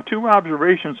 Jim. Two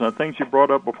observations on things you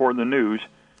brought up before the news.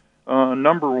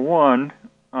 Number one,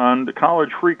 on the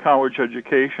free college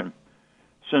education.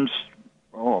 Since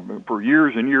for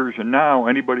years and years, and now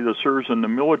anybody that serves in the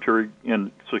military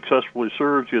and successfully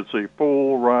serves gets a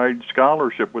full ride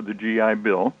scholarship with the GI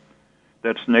Bill.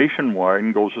 That's nationwide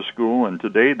and goes to school. And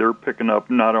today they're picking up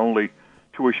not only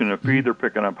tuition and fee, they're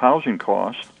picking up housing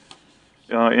costs.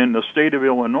 In the state of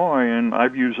Illinois, and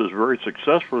I've used this very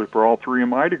successfully for all three of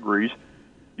my degrees,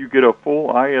 you get a full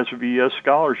ISVS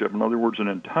scholarship. In other words, an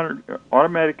entire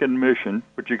automatic admission,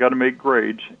 but you got to make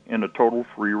grades, and a total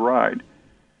free ride.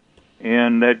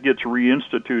 And that gets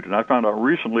reinstituted. I found out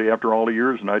recently, after all the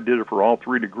years, and I did it for all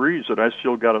three degrees, that I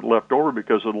still got it left over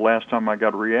because of the last time I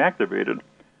got reactivated.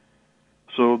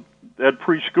 So that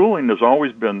pre-schooling has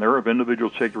always been there if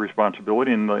individuals take the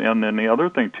responsibility. And then the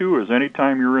other thing, too, is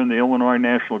anytime you're in the Illinois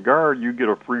National Guard, you get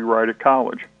a free ride at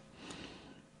college.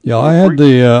 Yeah, I had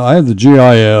the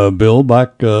GI Bill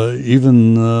back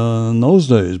even in those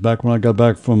days, back when I got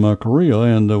back from Korea,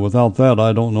 and without that,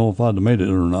 I don't know if I'd have made it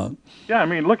or not. Yeah, I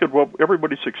mean, look at what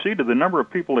everybody succeeded. The number of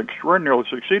people extraordinarily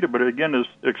succeeded, but again, is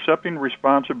accepting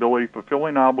responsibility,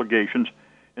 fulfilling obligations,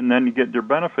 and then you get their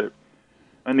benefit.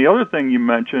 And the other thing you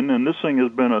mentioned, and this thing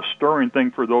has been a stirring thing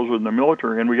for those in the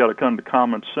military, and we got to come to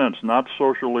common sense, not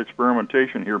social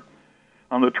experimentation here,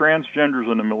 on the transgenders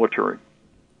in the military.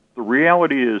 The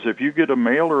reality is, if you get a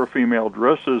male or a female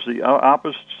dressed as the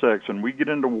opposite sex, and we get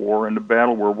into war, into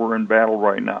battle where we're in battle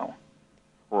right now,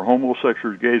 or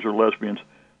homosexuals, gays, or lesbians,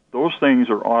 those things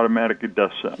are automatic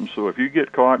death sentence. So if you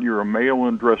get caught and you're a male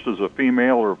and dressed as a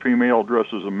female, or a female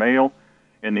dressed as a male,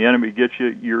 and the enemy gets you,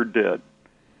 you're dead.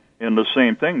 And the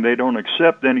same thing, they don't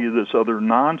accept any of this other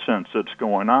nonsense that's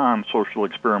going on, social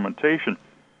experimentation.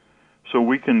 So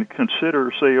we can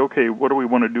consider, say, okay, what do we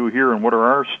want to do here, and what are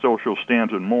our social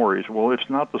stands and mores? Well, it's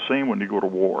not the same when you go to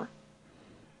war.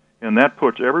 And that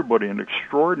puts everybody in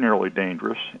extraordinarily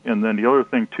dangerous. And then the other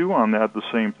thing, too, on that, the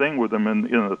same thing with them in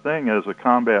the thing, as a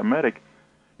combat medic,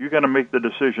 you got to make the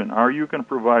decision. Are you going to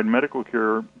provide medical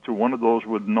care to one of those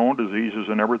with known diseases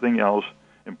and everything else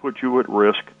and put you at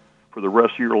risk for the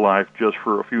rest of your life just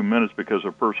for a few minutes because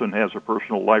a person has a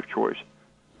personal life choice?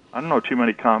 I don't know too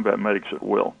many combat medics that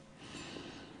will.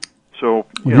 So,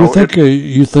 you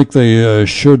think they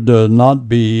should not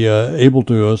be able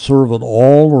to serve at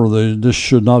all, or they just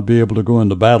should not be able to go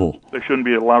into battle? They shouldn't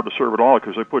be allowed to serve at all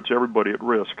because it puts everybody at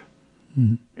risk.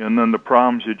 Mm-hmm. And then the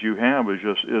problems that you have is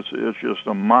it's just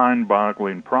a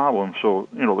mind-boggling problem. So,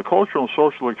 the cultural and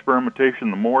social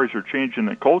experimentation, the mores are changing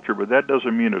the culture, but that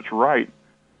doesn't mean it's right.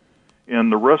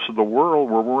 And the rest of the world,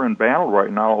 where we're in battle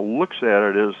right now, looks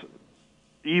at it as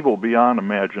evil beyond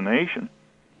imagination.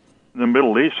 In the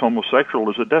Middle East, homosexual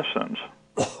is a death sentence.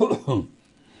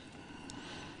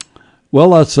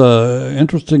 Well, that's an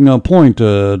interesting point,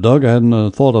 Doug. I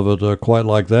hadn't thought of it quite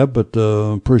like that, but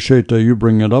appreciate you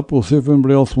bringing it up. We'll see if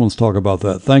anybody else wants to talk about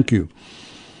that. Thank you.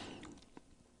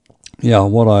 Yeah,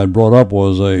 what I brought up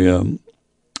was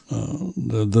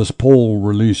this poll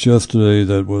released yesterday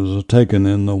that was taken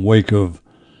in the wake of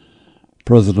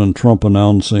President Trump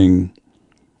announcing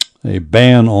a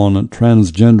ban on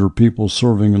transgender people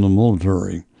serving in the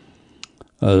military.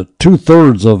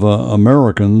 2/3 of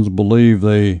Americans believe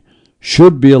they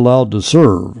should be allowed to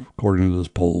serve, according to this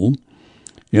poll.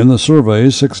 In the survey,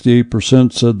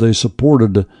 68% said they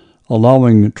supported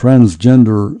allowing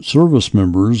transgender service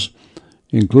members,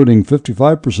 including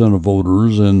 55% of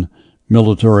voters in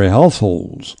military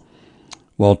households,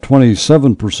 while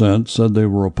 27% said they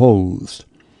were opposed.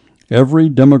 Every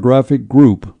demographic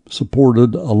group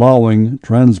supported allowing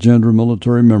transgender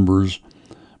military members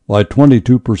by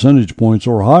 22 percentage points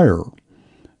or higher,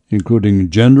 including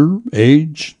gender,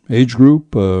 age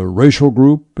group, racial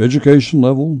group, education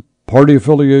level, party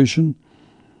affiliation,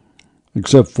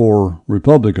 except for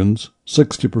Republicans,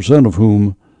 60% of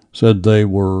whom said they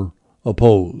were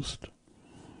opposed.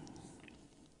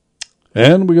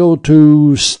 And we go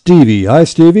to Stevie. Hi,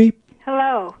 Stevie.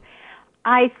 Hello.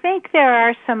 I think there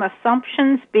are some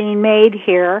assumptions being made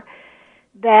here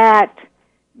that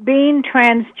being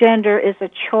transgender is a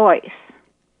choice,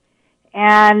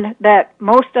 and that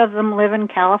most of them live in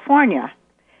California.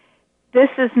 This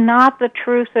is not the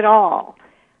truth at all.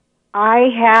 I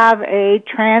have a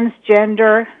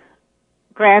transgender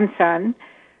grandson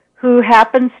who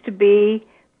happens to be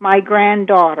my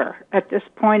granddaughter at this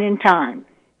point in time.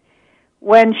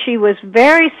 When she was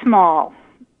very small,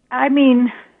 I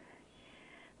mean,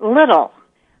 little.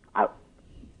 A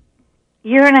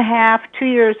year and a half, 2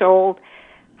 years old,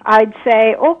 I'd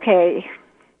say, okay,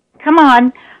 come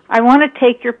on, I want to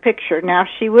take your picture. Now,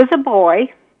 she was a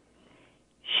boy.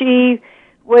 She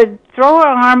would throw her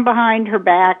arm behind her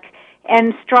back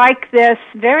and strike this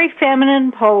very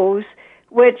feminine pose,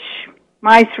 which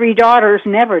my 3 daughters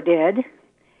never did.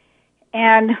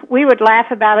 And we would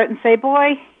laugh about it and say,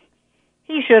 boy,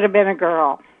 he should have been a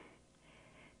girl.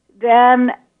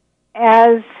 Then,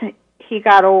 as he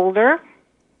got older,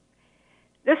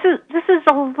 this is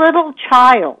a little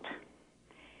child.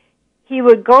 He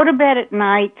would go to bed at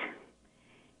night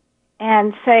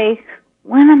and say,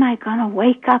 when am I going to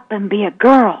wake up and be a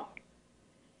girl?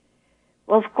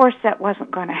 Well, of course, that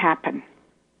wasn't going to happen.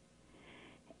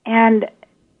 And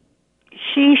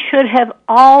she should have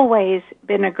always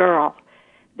been a girl.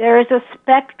 There is a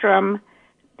spectrum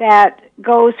that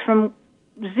goes from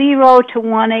 0 to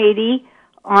 180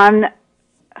 on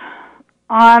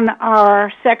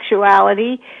our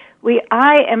sexuality.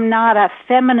 I am not a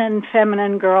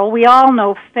feminine girl. We all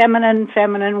know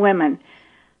feminine women.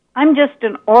 I'm just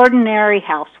an ordinary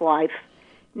housewife.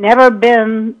 Never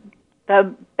been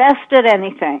the best at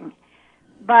anything.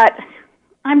 But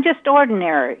I'm just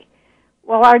ordinary.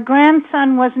 Well, our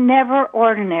grandson was never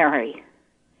ordinary.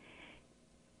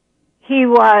 He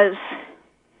was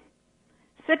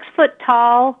 6 foot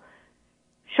tall,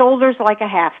 shoulders like a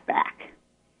halfback.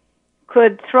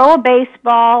 Could throw a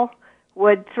baseball,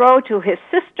 would throw to his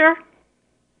sister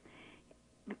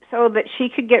so that she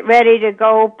could get ready to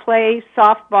go play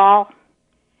softball.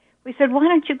 We said, why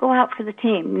don't you go out for the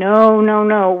team?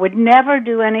 No. Would never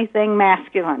do anything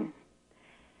masculine.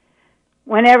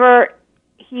 Whenever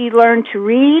he learned to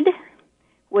read,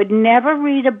 would never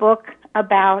read a book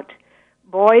about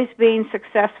boys being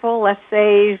successful, let's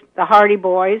say the Hardy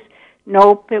Boys.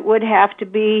 Nope, it would have to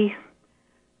be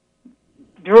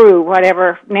Drew,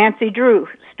 whatever, Nancy Drew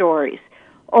stories.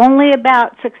 Only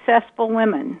about successful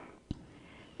women.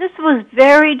 This was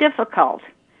very difficult.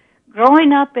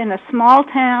 Growing up in a small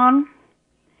town,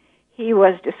 he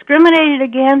was discriminated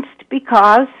against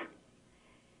because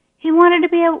he wanted to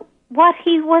be what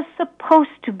he was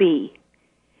supposed to be.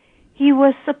 He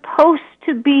was supposed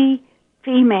to be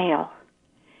female.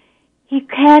 He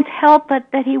can't help it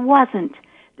that he wasn't.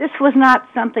 This was not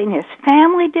something his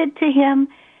family did to him.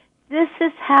 This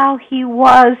is how he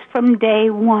was from day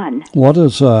one. What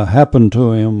has happened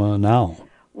to him now?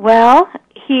 Well,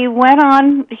 he went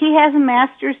on, he has a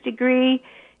master's degree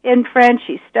in French.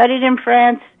 He studied in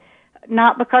France,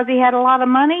 not because he had a lot of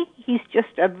money. He's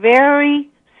just a very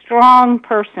strong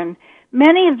person.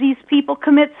 Many of these people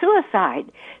commit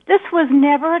suicide. This was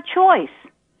never a choice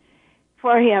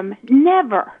for him.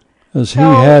 Never. Has he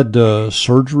had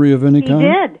surgery of any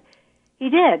kind? He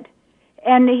did.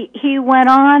 And he went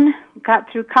on,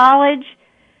 got through college,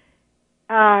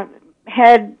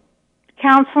 had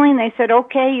counseling. They said,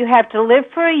 okay, you have to live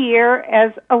for a year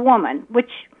as a woman, which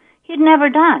he'd never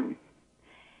done.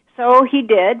 So he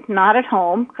did, not at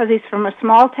home, because he's from a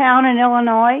small town in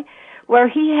Illinois, where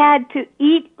he had to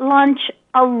eat lunch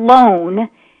alone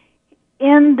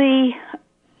in the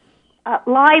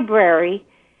library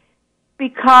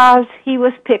because he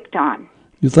was picked on.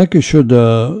 You think he should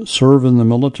serve in the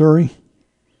military?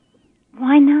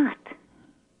 Why not?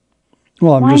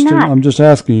 Well, I'm just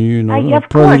asking you. You know,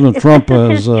 President Trump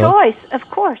has his choice, of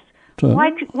course.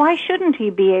 Why shouldn't he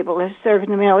be able to serve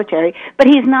in the military? But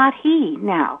he's not he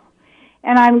now,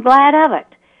 and I'm glad of it.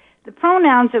 The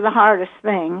pronouns are the hardest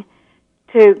thing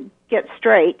to get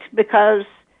straight because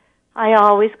I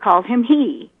always called him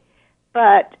he,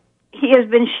 but he has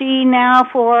been she now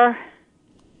for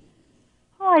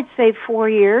I'd say 4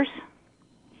 years,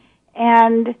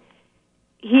 and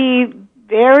he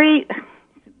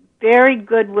very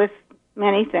good with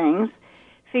many things,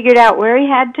 figured out where he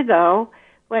had to go,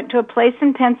 went to a place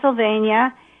in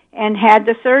Pennsylvania, and had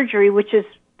the surgery, which is,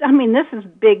 this is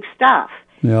big stuff.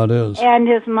 Yeah, it is. And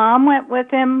his mom went with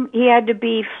him. He had to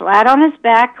be flat on his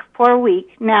back for a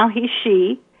week. Now he's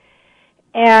she.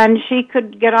 And she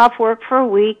could get off work for a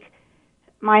week.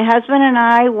 My husband and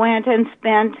I went and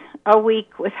spent a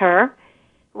week with her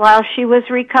while she was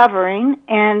recovering.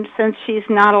 And since she's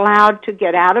not allowed to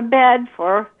get out of bed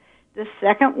for the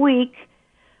second week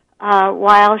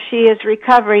while she is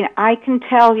recovering, I can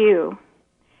tell you,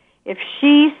 if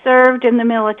she served in the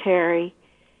military,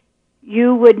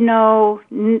 you would know,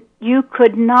 you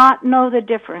could not know the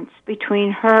difference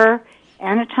between her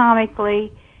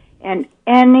anatomically and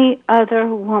any other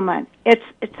woman. It's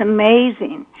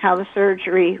amazing how the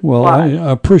surgery was. I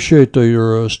appreciate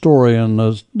your story, and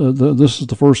this is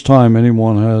the first time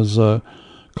anyone has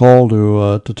call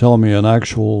to tell me an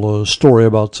actual story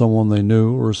about someone they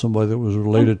knew or somebody that was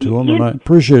related to them, and I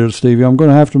appreciate it, Stevie. I'm going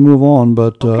to have to move on,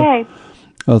 but okay.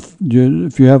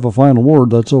 If you have a final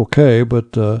word, that's okay.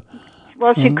 But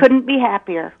well, she couldn't be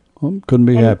happier. Couldn't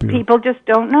be happier. People just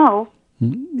don't know.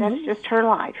 That's just her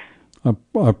life. I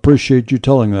appreciate you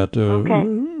telling that.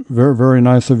 Okay. Very, very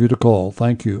nice of you to call.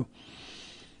 Thank you.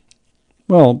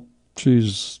 Well,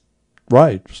 she's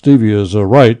right. Stevie is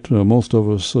right. Most of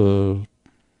us,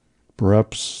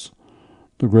 perhaps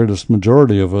the greatest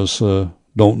majority of us,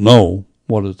 don't know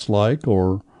what it's like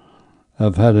or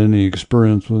have had any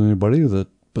experience with anybody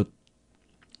but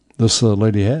this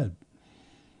lady had.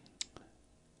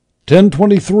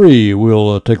 10:23.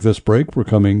 We'll take this break. We're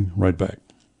coming right back.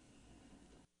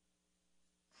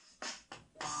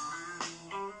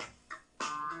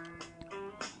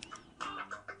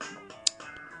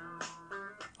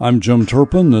 I'm Jim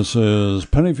Turpin. This is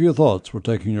Penny for Your Thoughts. We're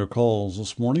taking your calls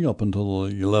this morning up until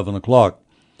 11 o'clock.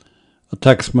 A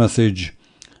text message.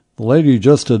 The lady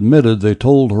just admitted they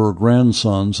told her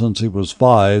grandson since he was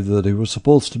 5 that he was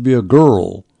supposed to be a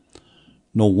girl.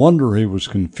 No wonder he was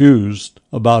confused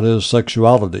about his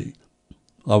sexuality.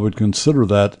 I would consider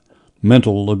that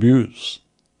mental abuse.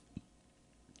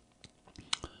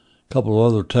 A couple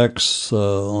of other texts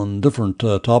on different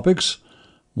topics.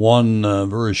 One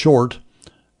very short.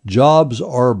 Jobs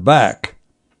are back.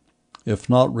 If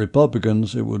not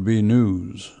Republicans, it would be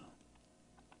news.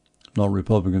 Not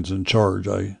Republicans in charge,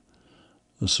 I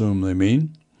assume they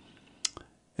mean.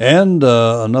 And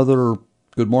another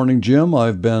good morning, Jim.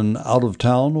 I've been out of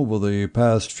town over the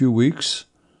past few weeks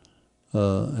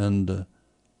and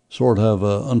sort of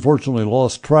unfortunately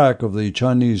lost track of the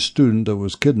Chinese student that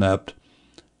was kidnapped.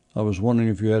 I was wondering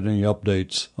if you had any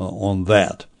updates on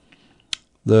that.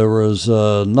 There is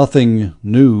nothing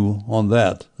new on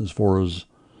that as far as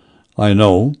I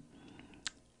know.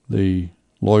 The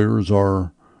lawyers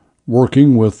are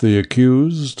working with the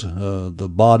accused, the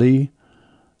body,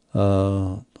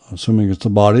 assuming it's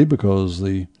the body because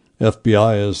the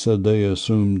FBI has said they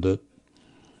assumed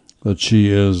that she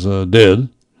is dead,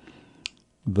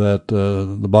 that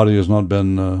the body has not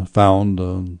been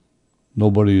found.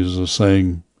 Nobody is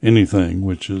saying anything,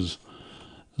 which is,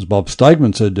 as Bob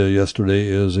Steigman said yesterday,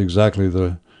 is exactly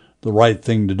the right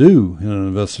thing to do in an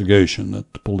investigation,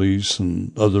 that the police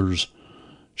and others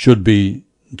should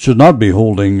not be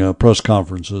holding press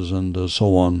conferences and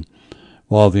so on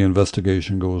while the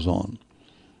investigation goes on.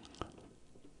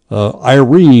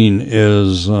 Irene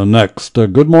is next.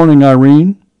 Good morning,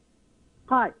 Irene.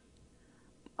 Hi.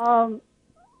 I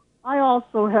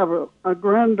also have a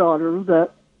granddaughter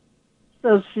that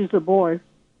says she's a boy.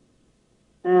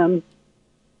 And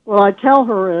what I tell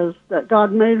her is that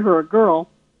God made her a girl,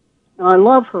 and I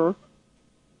love her.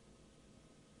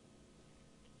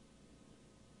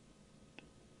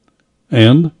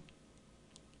 And?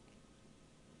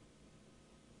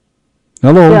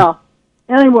 Hello? Yeah.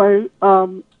 Anyway,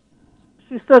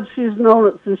 she said she's known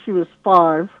it since she was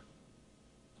 5.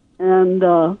 And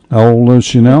how old is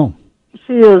she now?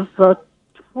 She is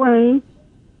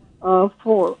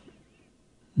 24.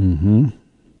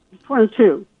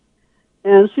 22.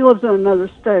 And she lives in another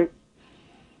state.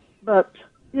 But,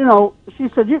 you know, she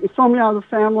said, you can throw me out of the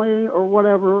family or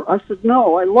whatever. I said,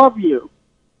 no, I love you.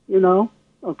 You know,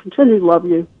 I'll continue to love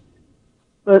you.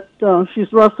 But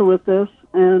she's wrestled with this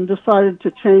and decided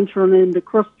to change her name to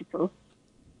Christopher.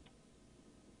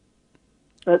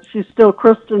 But she's still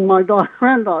Kristen, my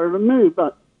granddaughter, to me.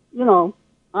 But, you know,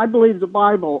 I believe the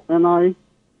Bible, and I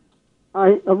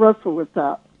wrestle with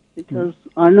that. Because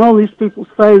I know these people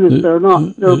say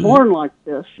that they're born like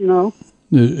this, you know.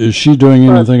 Is she doing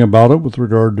anything about it with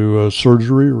regard to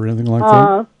surgery or anything like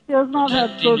that? She has not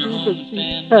had surgery, but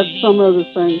she's had some other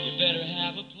things.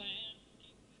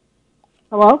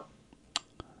 Hello?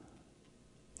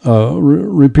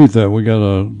 Repeat that. We got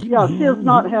a... Yeah, she has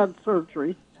not had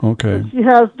surgery. Okay. But she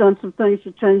has done some things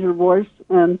to change her voice,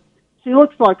 and she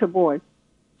looks like a boy.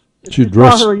 If you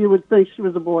saw her, you would think she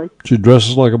was a boy. She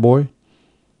dresses like a boy?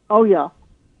 Oh yeah,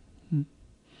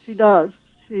 she does.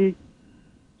 She's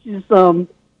you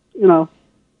know,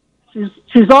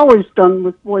 she's always done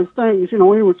with boy things. You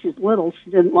know, even when she's little,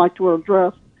 she didn't like to wear a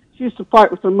dress. She used to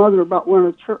fight with her mother about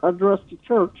wearing a dress to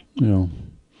church. Yeah.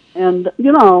 And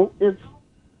you know,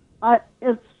 I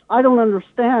don't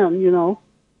understand. You know,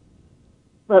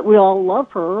 but we all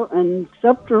love her and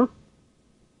accept her.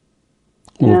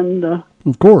 Well, and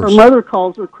of course, her mother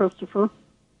calls her Christopher.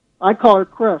 I call her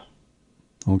Chris.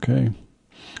 Okay.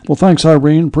 Well, thanks,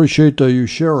 Irene. Appreciate you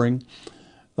sharing.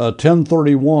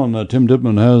 10:31, Tim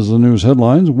Dittman has the news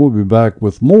headlines. We'll be back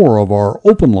with more of our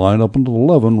open line up until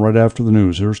 11 right after the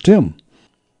news. Here's Tim.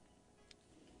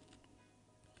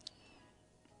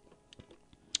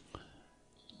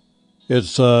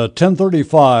 It's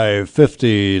 10:35,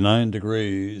 59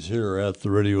 degrees here at the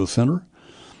Radio Center.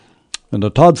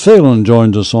 And Todd Salin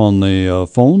joins us on the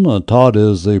phone. Todd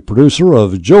is the producer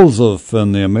of Joseph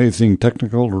and the Amazing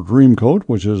Technicolor Dreamcoat,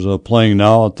 which is playing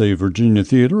now at the Virginia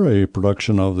Theater, a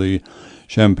production of the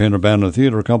Champaign-Urbana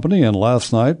Theater Company. And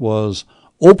last night was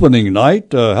opening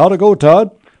night. How'd it go,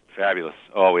 Todd? Fabulous.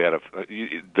 Oh, we had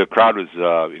the crowd was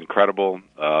incredible.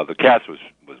 The cast was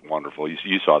wonderful.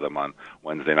 You saw them on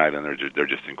Wednesday night, and they're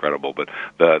just incredible. But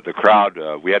the crowd,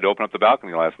 we had to open up the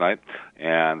balcony last night,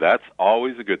 and that's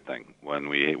always a good thing when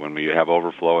we have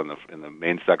overflow in the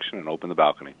main section and open the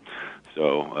balcony.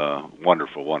 So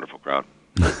wonderful crowd.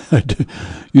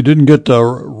 You didn't get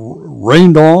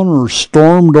rained on or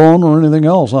stormed on or anything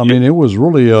else. I mean, it was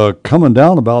really coming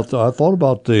down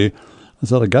I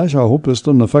thought, gosh, I hope this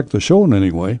doesn't affect the show in any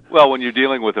way. Well, when you're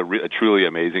dealing with a truly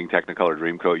amazing Technicolor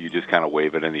Dreamcoat, you just kind of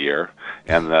wave it in the air,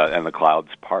 and the clouds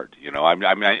part. You know, I mean,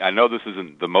 I know this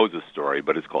isn't the Moses story,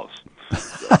 but it's close.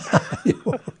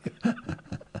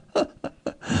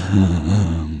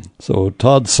 So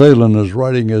Todd Salin is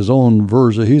writing his own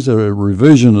version. He's a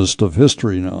revisionist of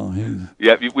history now.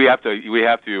 Yeah, we have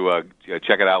to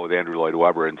check it out with Andrew Lloyd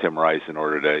Webber and Tim Rice in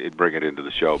order to bring it into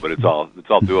the show. But it's all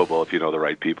doable if you know the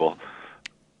right people.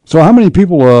 So how many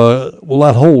people will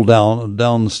that hold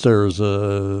downstairs?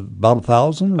 About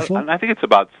 1,000 or so? I think it's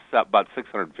about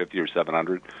 650 or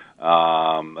 700.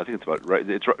 I think it's about right.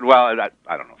 Well, I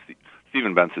don't know.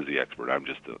 Stephen Bentz is the expert. I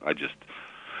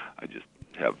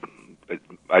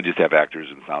just have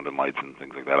actors and sound and lights and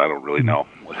things like that. I don't really know.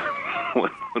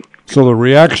 So the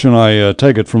reaction, I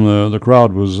take it from the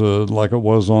crowd, was like it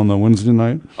was on the Wednesday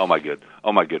night? Oh my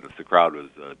goodness! The crowd was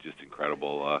just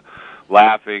incredible,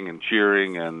 laughing and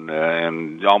cheering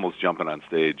and almost jumping on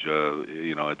stage.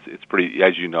 You know, it's pretty.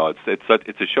 As you know, it's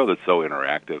a show that's so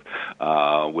interactive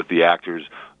with the actors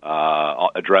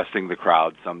addressing the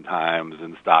crowd sometimes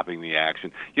and stopping the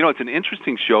action. You know, it's an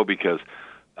interesting show because.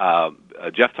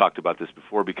 Jeff talked about this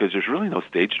before because there's really no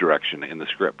stage direction in the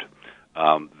script.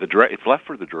 It's left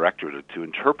for the director to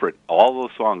interpret all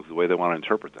those songs the way they want to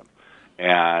interpret them.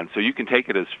 And so you can take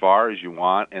it as far as you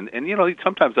want. And you know,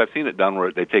 sometimes I've seen it done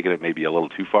where they've taken it maybe a little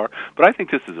too far. But I think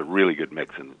this is a really good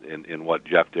mix in what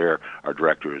Jeff Dare, our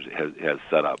director, has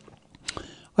set up.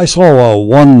 I saw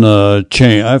one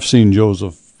chain. I've seen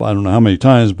Joseph, I don't know how many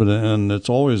times, and it's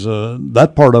always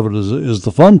that part of it is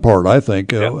the fun part, I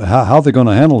think. How they're going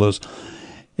to handle this.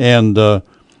 And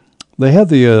they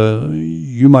had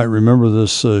you might remember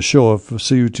this show, if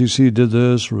CUTC did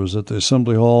this, or was at the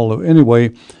Assembly Hall.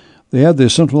 Anyway, they had the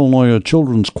Central Illinois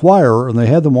Children's Choir, and they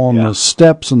had them on the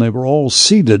steps, and they were all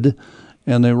seated,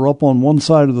 and they were up on one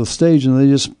side of the stage, and they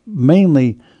just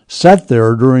mainly sat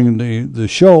there during the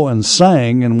show and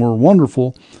sang and were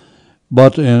wonderful.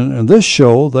 But in this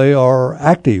show, they are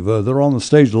active. They're on the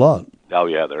stage a lot. Oh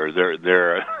yeah,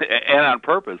 they're and on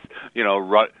purpose. You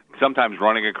know, sometimes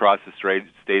running across the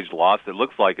stage lost. It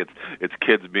looks like it's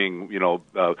kids being being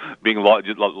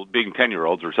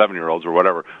 10-year-olds or 7-year-olds or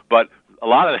whatever. But a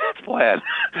lot of that's planned,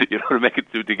 you know, to make it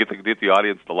to get the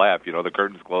audience to laugh. You know, the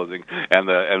curtain's closing and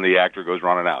the actor goes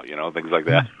running out. You know, things like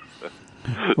that.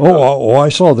 I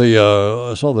saw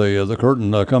the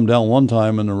curtain come down one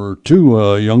time, and there were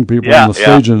two young people on the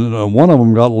stage, and one of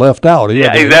them got left out.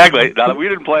 Exactly. Now, we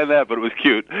didn't plan that, but it was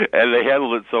cute, and they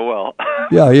handled it so well.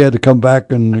 Yeah, he had to come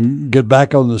back and get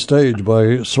back on the stage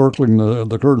by circling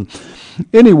the curtain.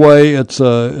 Anyway, it's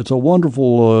a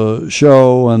wonderful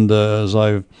show, and as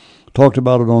I've talked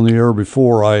about it on the air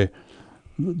before,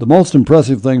 the most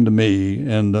impressive thing to me,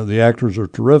 and the actors are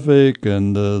terrific,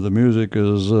 and the music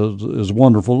is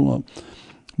wonderful.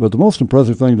 But the most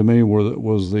impressive thing to me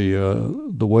was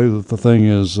the way that the thing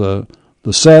is, the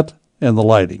set and the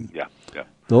lighting. Yeah.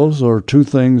 Those are two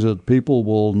things that people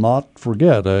will not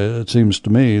forget. It seems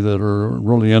to me that are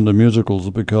really into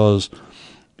musicals, because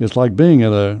it's like being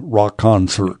at a rock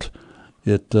concert.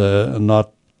 I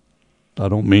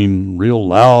don't mean real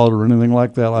loud or anything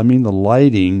like that. I mean the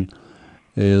lighting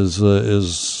does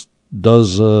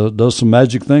some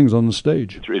magic things on the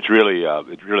stage. It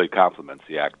really complements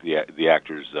the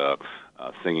actors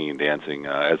singing and dancing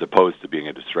as opposed to being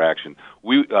a distraction.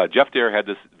 Jeff Dare had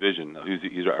this vision.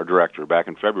 He's our director back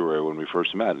in February when we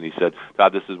first met, and he said,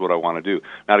 "Todd, this is what I want to do."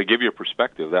 Now, to give you a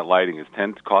perspective, that lighting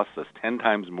costs us 10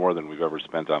 times more than we've ever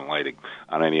spent on lighting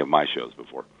on any of my shows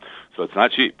before. So it's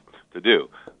not cheap to do,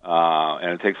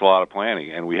 and it takes a lot of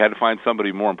planning. And we had to find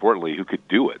somebody, more importantly, who could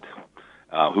do it.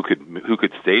 Who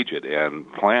could stage it and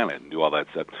plan it and do all that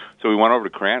stuff. So we went over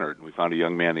to Krannert, and we found a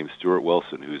young man named Stuart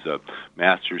Wilson, who's a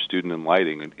master's student in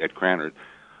lighting at Krannert.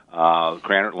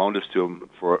 Krannert loaned us to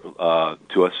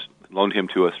us loaned him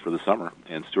to us for the summer,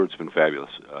 and Stuart's been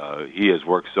fabulous. He has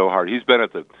worked so hard. He's been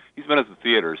at the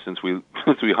theater since we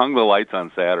hung the lights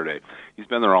on Saturday. He's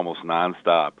been there almost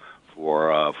nonstop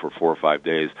for 4 or 5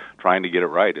 days trying to get it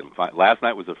right. And last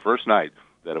night was the first night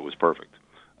that it was perfect.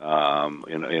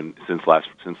 Since last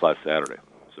Saturday.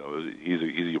 So he's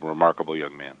a remarkable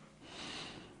young man.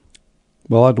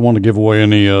 Well, I don't want to give away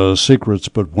any secrets,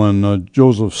 but when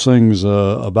Joseph sings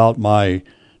about my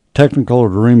Technicolor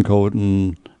Dreamcoat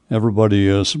and everybody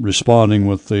is responding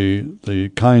with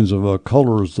the kinds of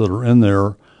colors that are in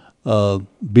there,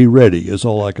 be ready is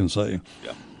all I can say.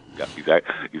 Yeah,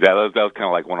 exactly. That was kind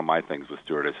of like one of my things with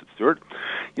Stuart. I said, Stuart,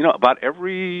 about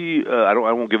every I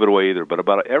won't give it away either, but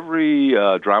about every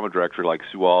drama director like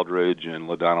Sue Aldridge and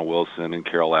LaDonna Wilson and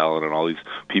Carol Allen and all these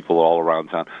people all around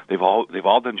town, they've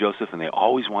all done Joseph, and they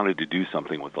always wanted to do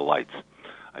something with the lights.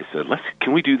 I said,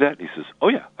 can we do that? He says, oh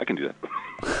yeah, I can do that.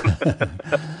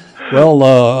 Well,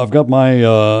 I've got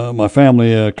my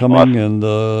family coming and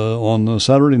on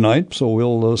Saturday night, so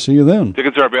we'll see you then.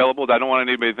 Tickets are available. I don't want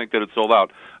anybody to think that it's sold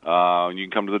out. You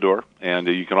can come to the door, and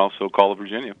you can also call the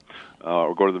Virginia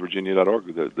or go to the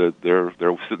virginia.org. They're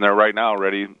sitting there right now,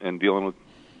 ready and dealing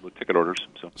with ticket orders.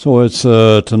 So it's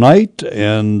tonight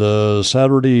and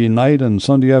Saturday night and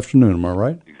Sunday afternoon. Am I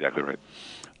right? Exactly right.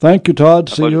 Thank you, Todd.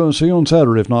 See you on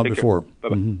Saturday, if not before.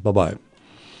 Bye-bye. Bye-bye.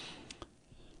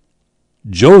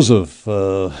 Joseph,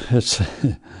 it's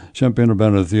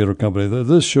Champaign-Urbana Theater Company.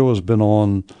 This show has been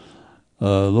on.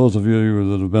 Those of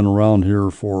you that have been around here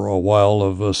for a while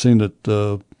have seen it,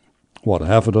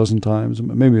 half a dozen times?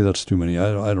 Maybe that's too many.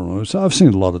 I don't know. I've seen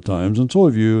it a lot of times, and so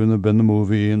have you, and there's been the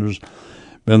movie, and there's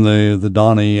been the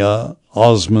Donny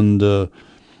Osmond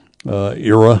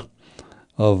era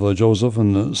of Joseph,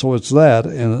 and so it's that.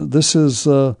 And this is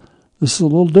a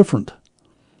little different.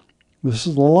 This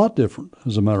is a lot different,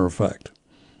 as a matter of fact.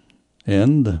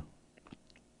 And I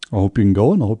hope you can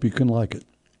go, and I hope you can like it.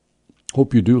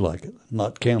 Hope you do like it.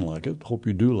 Not can like it. Hope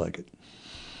you do like it.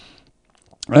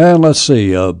 And let's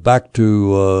see, back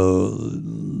to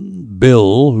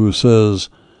Bill, who says,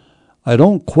 I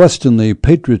don't question the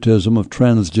patriotism of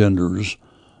transgenders,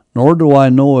 nor do I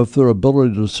know if their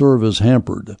ability to serve is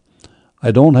hampered.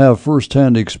 I don't have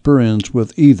first-hand experience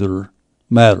with either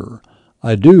matter.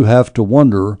 I do have to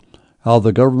wonder how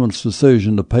the government's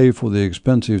decision to pay for the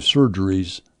expensive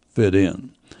surgeries fit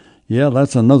in. Yeah,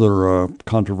 that's another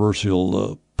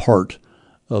controversial part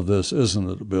of this, isn't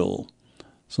it, Bill?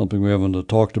 Something we haven't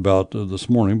talked about this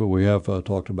morning, but we have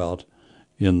talked about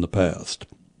in the past.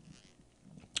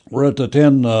 We're at the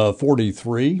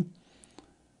 10:43,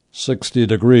 60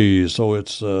 degrees, so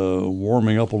it's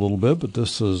warming up a little bit, but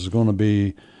this is going to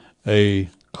be a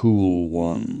cool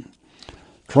one.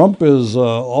 Trump is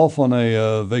off on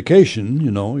a vacation.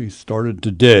 He started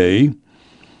today.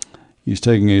 He's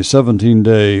taking a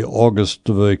 17-day August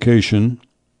vacation.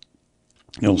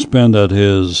 He'll spend at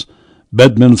his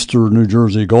Bedminster, New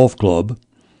Jersey Golf Club.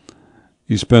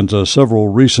 He spent several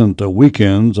recent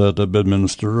weekends at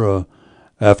Bedminster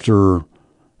after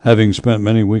having spent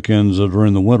many weekends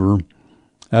during the winter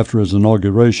after his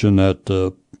inauguration at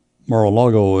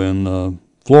Mar-a-Lago in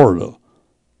Florida.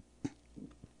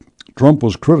 Trump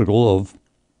was critical of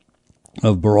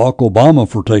Barack Obama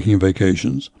for taking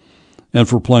vacations and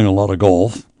for playing a lot of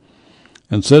golf,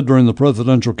 and said during the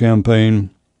presidential campaign,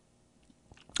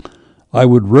 I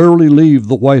would rarely leave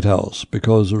the White House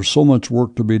because there's so much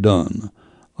work to be done.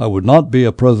 I would not be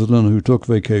a president who took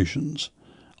vacations.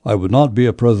 I would not be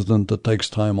a president that takes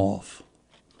time off.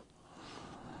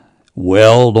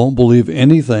 Well, don't believe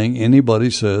anything anybody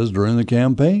says during the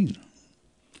campaign.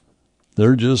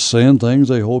 They're just saying things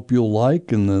they hope you'll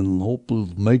like and then hope will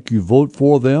make you vote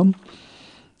for them.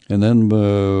 And then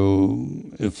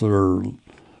if they're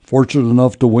fortunate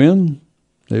enough to win,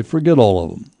 they forget all of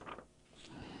them.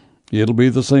 It'll be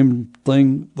the same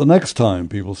thing the next time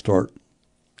people start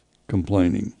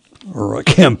complaining, or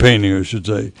campaigning, I should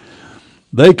say.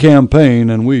 They campaign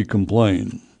and we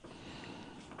complain.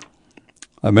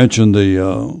 I mentioned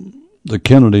the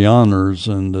Kennedy Honors,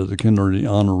 and the Kennedy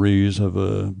honorees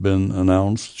have been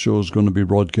announced. The show is going to be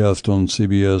broadcast on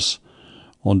CBS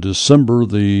on December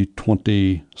the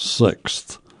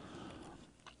 26th.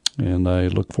 And I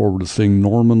look forward to seeing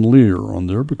Norman Lear on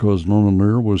there, because Norman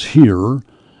Lear was here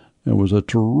and was a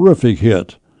terrific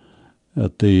hit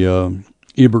at the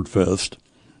Ebert Fest.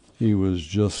 He was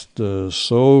just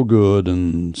so good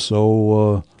and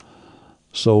so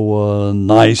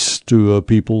nice to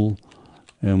people,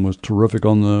 and was terrific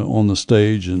on the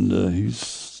stage. And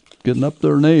he's getting up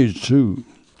there in age too.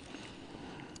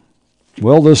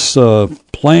 Well, this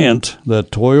plant that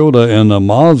Toyota and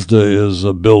Mazda is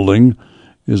building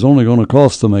is only going to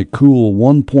cost them a cool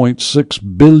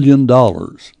 $1.6 billion.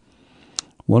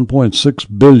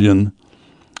 $1.6 billion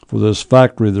for this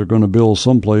factory they're going to build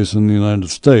someplace in the United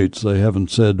States. They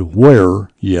haven't said where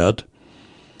yet,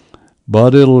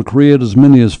 but it'll create as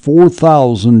many as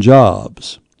 4,000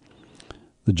 jobs.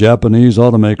 The Japanese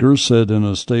automakers said in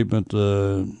a statement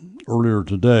earlier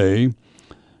today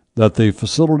that the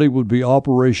facility would be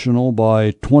operational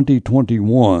by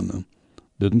 2021.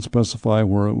 Didn't specify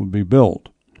where it would be built.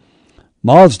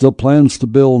 Mazda plans to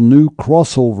build new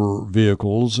crossover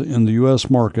vehicles in the U.S.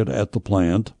 market at the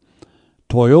plant.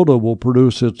 Toyota will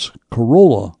produce its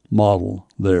Corolla model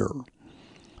there.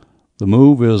 The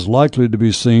move is likely to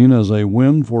be seen as a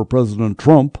win for President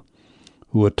Trump,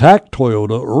 who attacked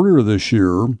Toyota earlier this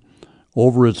year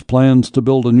over its plans to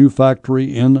build a new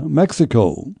factory in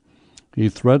Mexico. He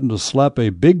threatened to slap a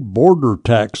big border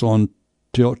tax on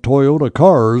Toyota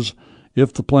cars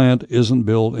if the plant isn't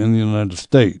built in the United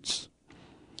States.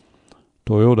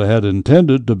 Toyota had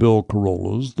intended to build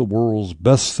Corollas, the world's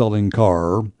best-selling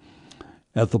car,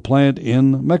 at the plant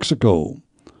in Mexico.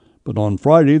 But on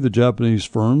Friday, the Japanese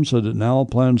firm said it now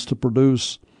plans to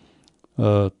produce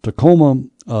Tacoma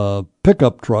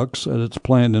pickup trucks at its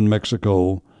plant in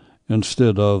Mexico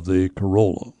instead of the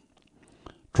Corolla.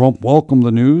 Trump welcomed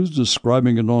the news,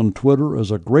 describing it on Twitter as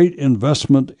a great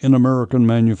investment in American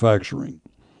manufacturing.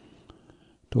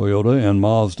 Toyota and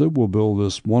Mazda will build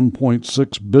this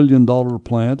 $1.6 billion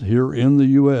plant here in the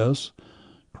U.S.,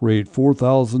 create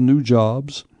 4,000 new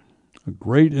jobs, a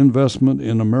great investment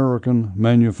in American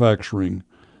manufacturing.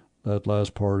 That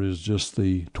last part is just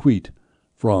the tweet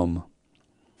from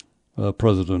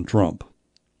President Trump.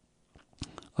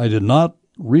 I did not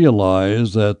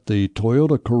realize that the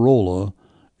Toyota Corolla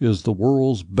is the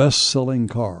world's best-selling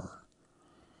car.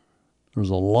 There's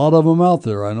a lot of them out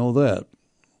there, I know that.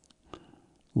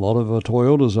 A lot of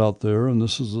Toyotas out there, and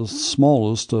this is the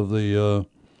smallest of the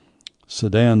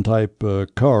sedan-type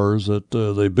cars that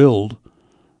they build,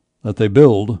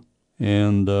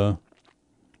 and all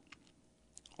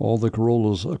the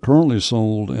Corollas currently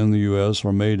sold in the U.S.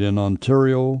 are made in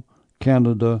Ontario,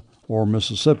 Canada, or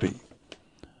Mississippi.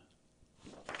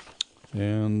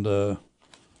 And the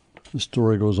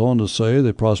story goes on to say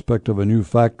the prospect of a new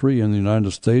factory in the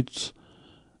United States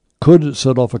could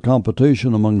set off a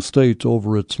competition among states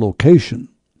over its location.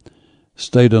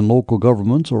 State and local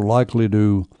governments are likely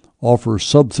to offer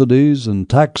subsidies and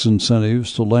tax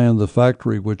incentives to land the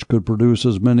factory, which could produce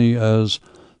as many as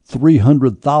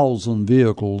 300,000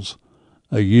 vehicles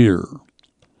a year.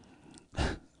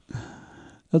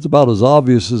 That's about as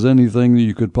obvious as anything that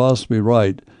you could possibly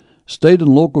write. State and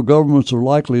local governments are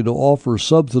likely to offer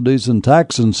subsidies and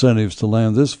tax incentives to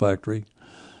land this factory.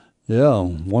 Yeah,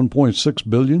 $1.6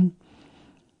 billion.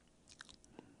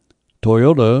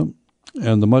 Toyota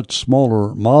and the much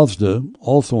smaller Mazda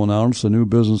also announced a new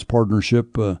business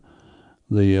partnership, the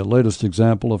latest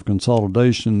example of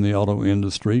consolidation in the auto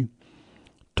industry.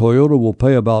 Toyota will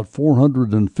pay about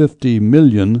 $450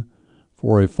 million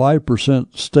for a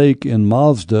 5% stake in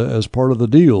Mazda as part of the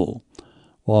deal,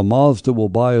 while Mazda will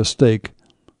buy a stake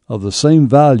of the same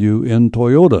value in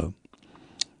Toyota.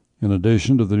 In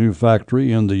addition to the new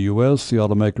factory in the U.S., the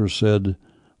automaker said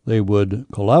they would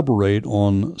collaborate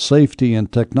on safety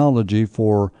and technology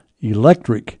for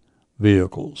electric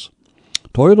vehicles.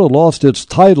 Toyota lost its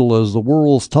title as the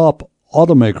world's top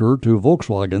automaker to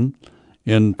Volkswagen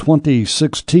in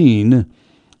 2016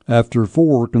 after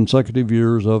 4 consecutive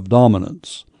years of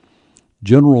dominance.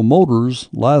 General Motors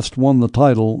last won the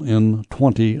title in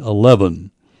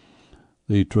 2011.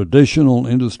 The traditional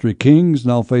industry kings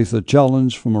now face a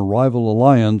challenge from a rival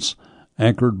alliance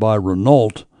anchored by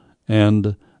Renault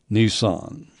and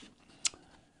Nissan.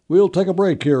 We'll take a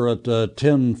break here at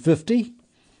 10:50.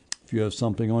 If you have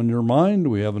something on your mind,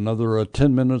 we have another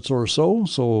 10 minutes or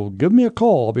so give me a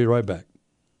call. I'll be right back.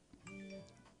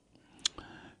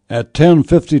 At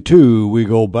 10:52, we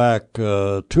go back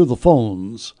to the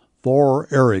phones for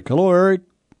Eric. Hello, Eric.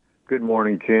 Good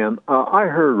morning, Jim. I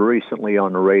heard recently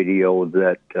on the radio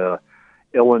that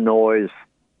Illinois'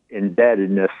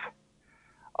 indebtedness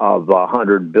of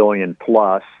 $100 billion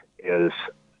plus is,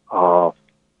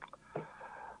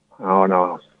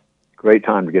 great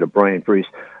time to get a brain freeze,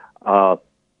 that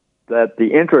the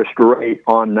interest rate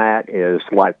on that is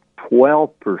like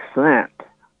 12%.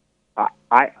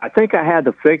 I think I had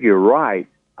the figure right,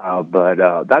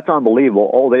 but that's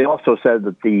unbelievable. Oh, they also said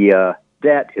that the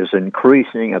debt is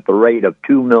increasing at the rate of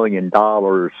 $2 million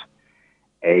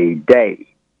a day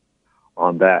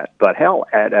on that. But hell,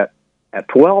 at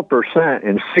 12%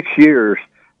 in 6 years,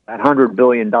 that $100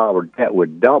 billion debt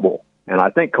would double. And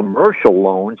I think commercial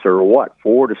loans are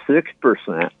 4 to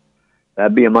 6%.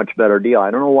 that'd be a much better deal.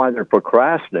 I don't know why they're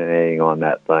procrastinating on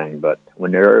that thing, but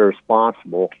when they're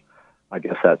irresponsible, I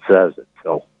guess that says it.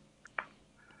 So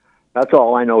that's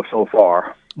all I know so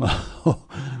far.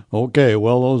 Okay,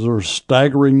 well, those are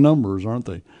staggering numbers, aren't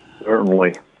they?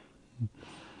 Certainly.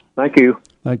 Thank you.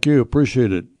 Thank you.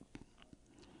 Appreciate it.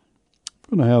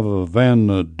 I'm going to have Van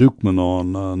Dukeman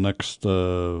on next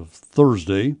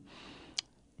Thursday.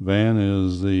 Van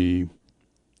is the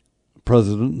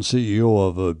president and CEO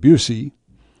of Busey,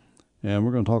 and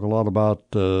we're going to talk a lot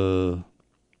about the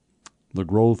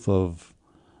growth of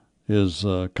his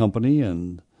company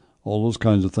and all those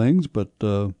kinds of things, but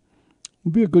would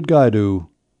be a good guy to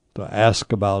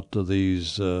ask about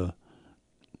these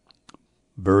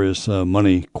various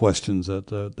money questions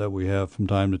that we have from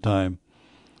time to time.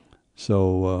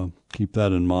 So keep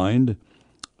that in mind.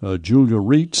 Julia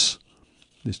Reitz,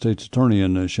 the state's attorney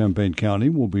in Champaign County,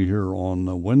 will be here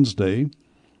on Wednesday.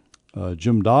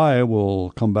 Jim Dye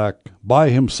will come back by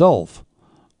himself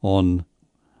on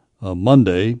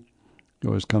Monday. He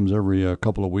always comes every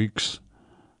couple of weeks,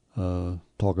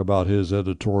 talk about his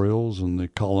editorials and the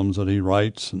columns that he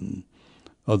writes and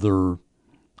other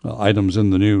items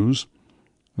in the news.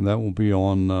 And that will be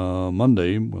on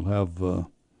Monday. We'll have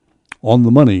On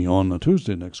the Money on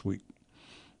Tuesday next week.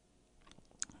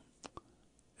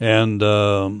 And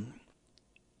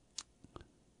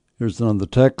here's another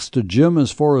text. Jim,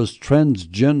 as far as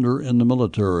transgender in the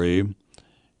military,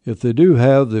 if they do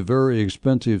have the very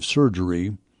expensive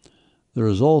surgery, there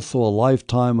is also a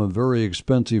lifetime of very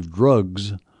expensive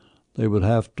drugs they would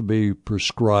have to be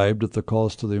prescribed at the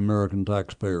cost to the American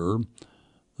taxpayer.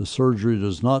 The surgery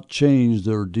does not change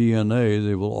their DNA.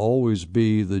 They will always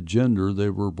be the gender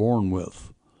they were born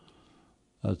with.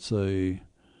 That's a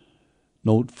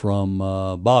note from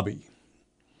Bobby.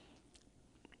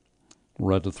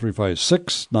 We're at the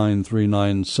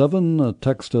 356-9397.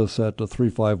 Text us at the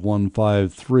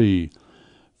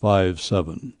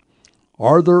 351-5357.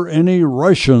 Are there any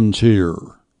Russians here?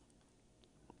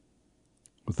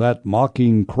 With that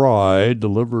mocking cry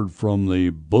delivered from the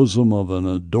bosom of an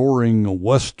adoring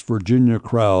West Virginia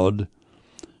crowd,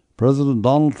 President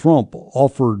Donald Trump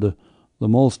offered the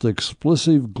most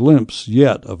explicit glimpse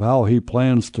yet of how he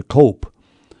plans to cope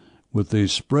with the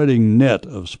spreading net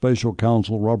of Special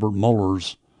Counsel Robert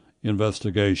Mueller's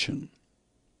investigation.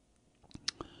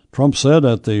 Trump said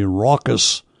at the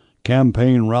raucous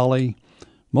campaign rally,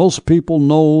 "Most people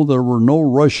know there were no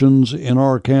Russians in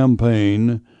our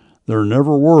campaign. There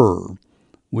never were.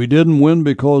 We didn't win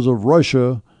because of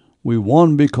Russia. We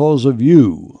won because of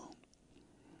you."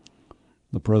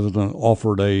 The president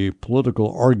offered a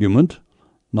political argument,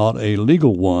 not a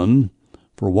legal one,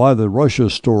 for why the Russia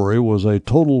story was a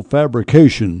total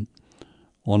fabrication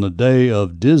on a day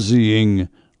of dizzying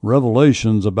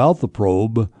revelations about the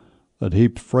probe that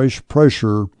heaped fresh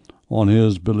pressure on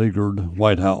his beleaguered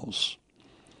White House.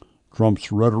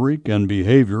 Trump's rhetoric and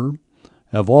behavior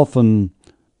have often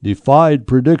defied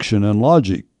prediction and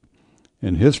logic,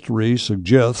 and history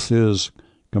suggests his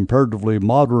comparatively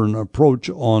modern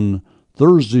approach on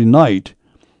Thursday night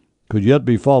could yet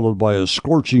be followed by a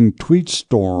scorching tweet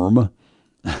storm,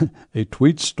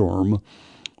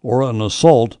 or an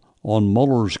assault on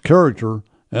Mueller's character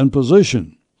and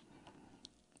position.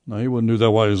 Now, he wouldn't do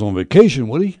that while he was on vacation,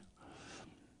 would he?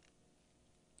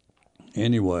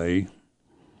 Anyway,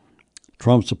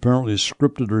 Trump's apparently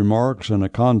scripted remarks in a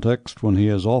context when he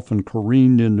has often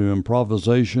careened into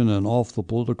improvisation and off the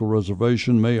political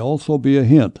reservation may also be a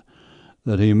hint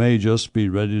that he may just be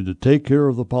ready to take care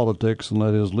of the politics and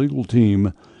let his legal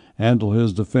team handle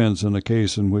his defense in a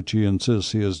case in which he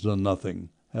insists he has done nothing,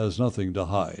 has nothing to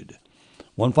hide.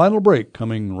 One final break,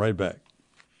 coming right back.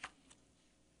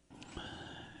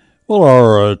 Well,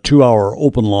 our 2-hour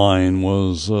open line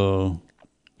was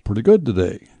pretty good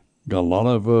today. Got a lot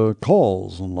of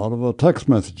calls, and a lot of text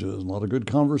messages, a lot of good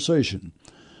conversation.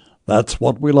 That's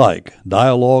what we like.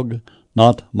 Dialogue,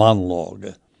 not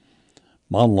monologue.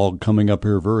 Monologue coming up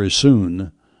here very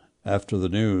soon after the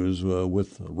news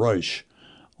with Rush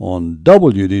on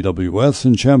WDWS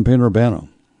in Champaign-Urbana.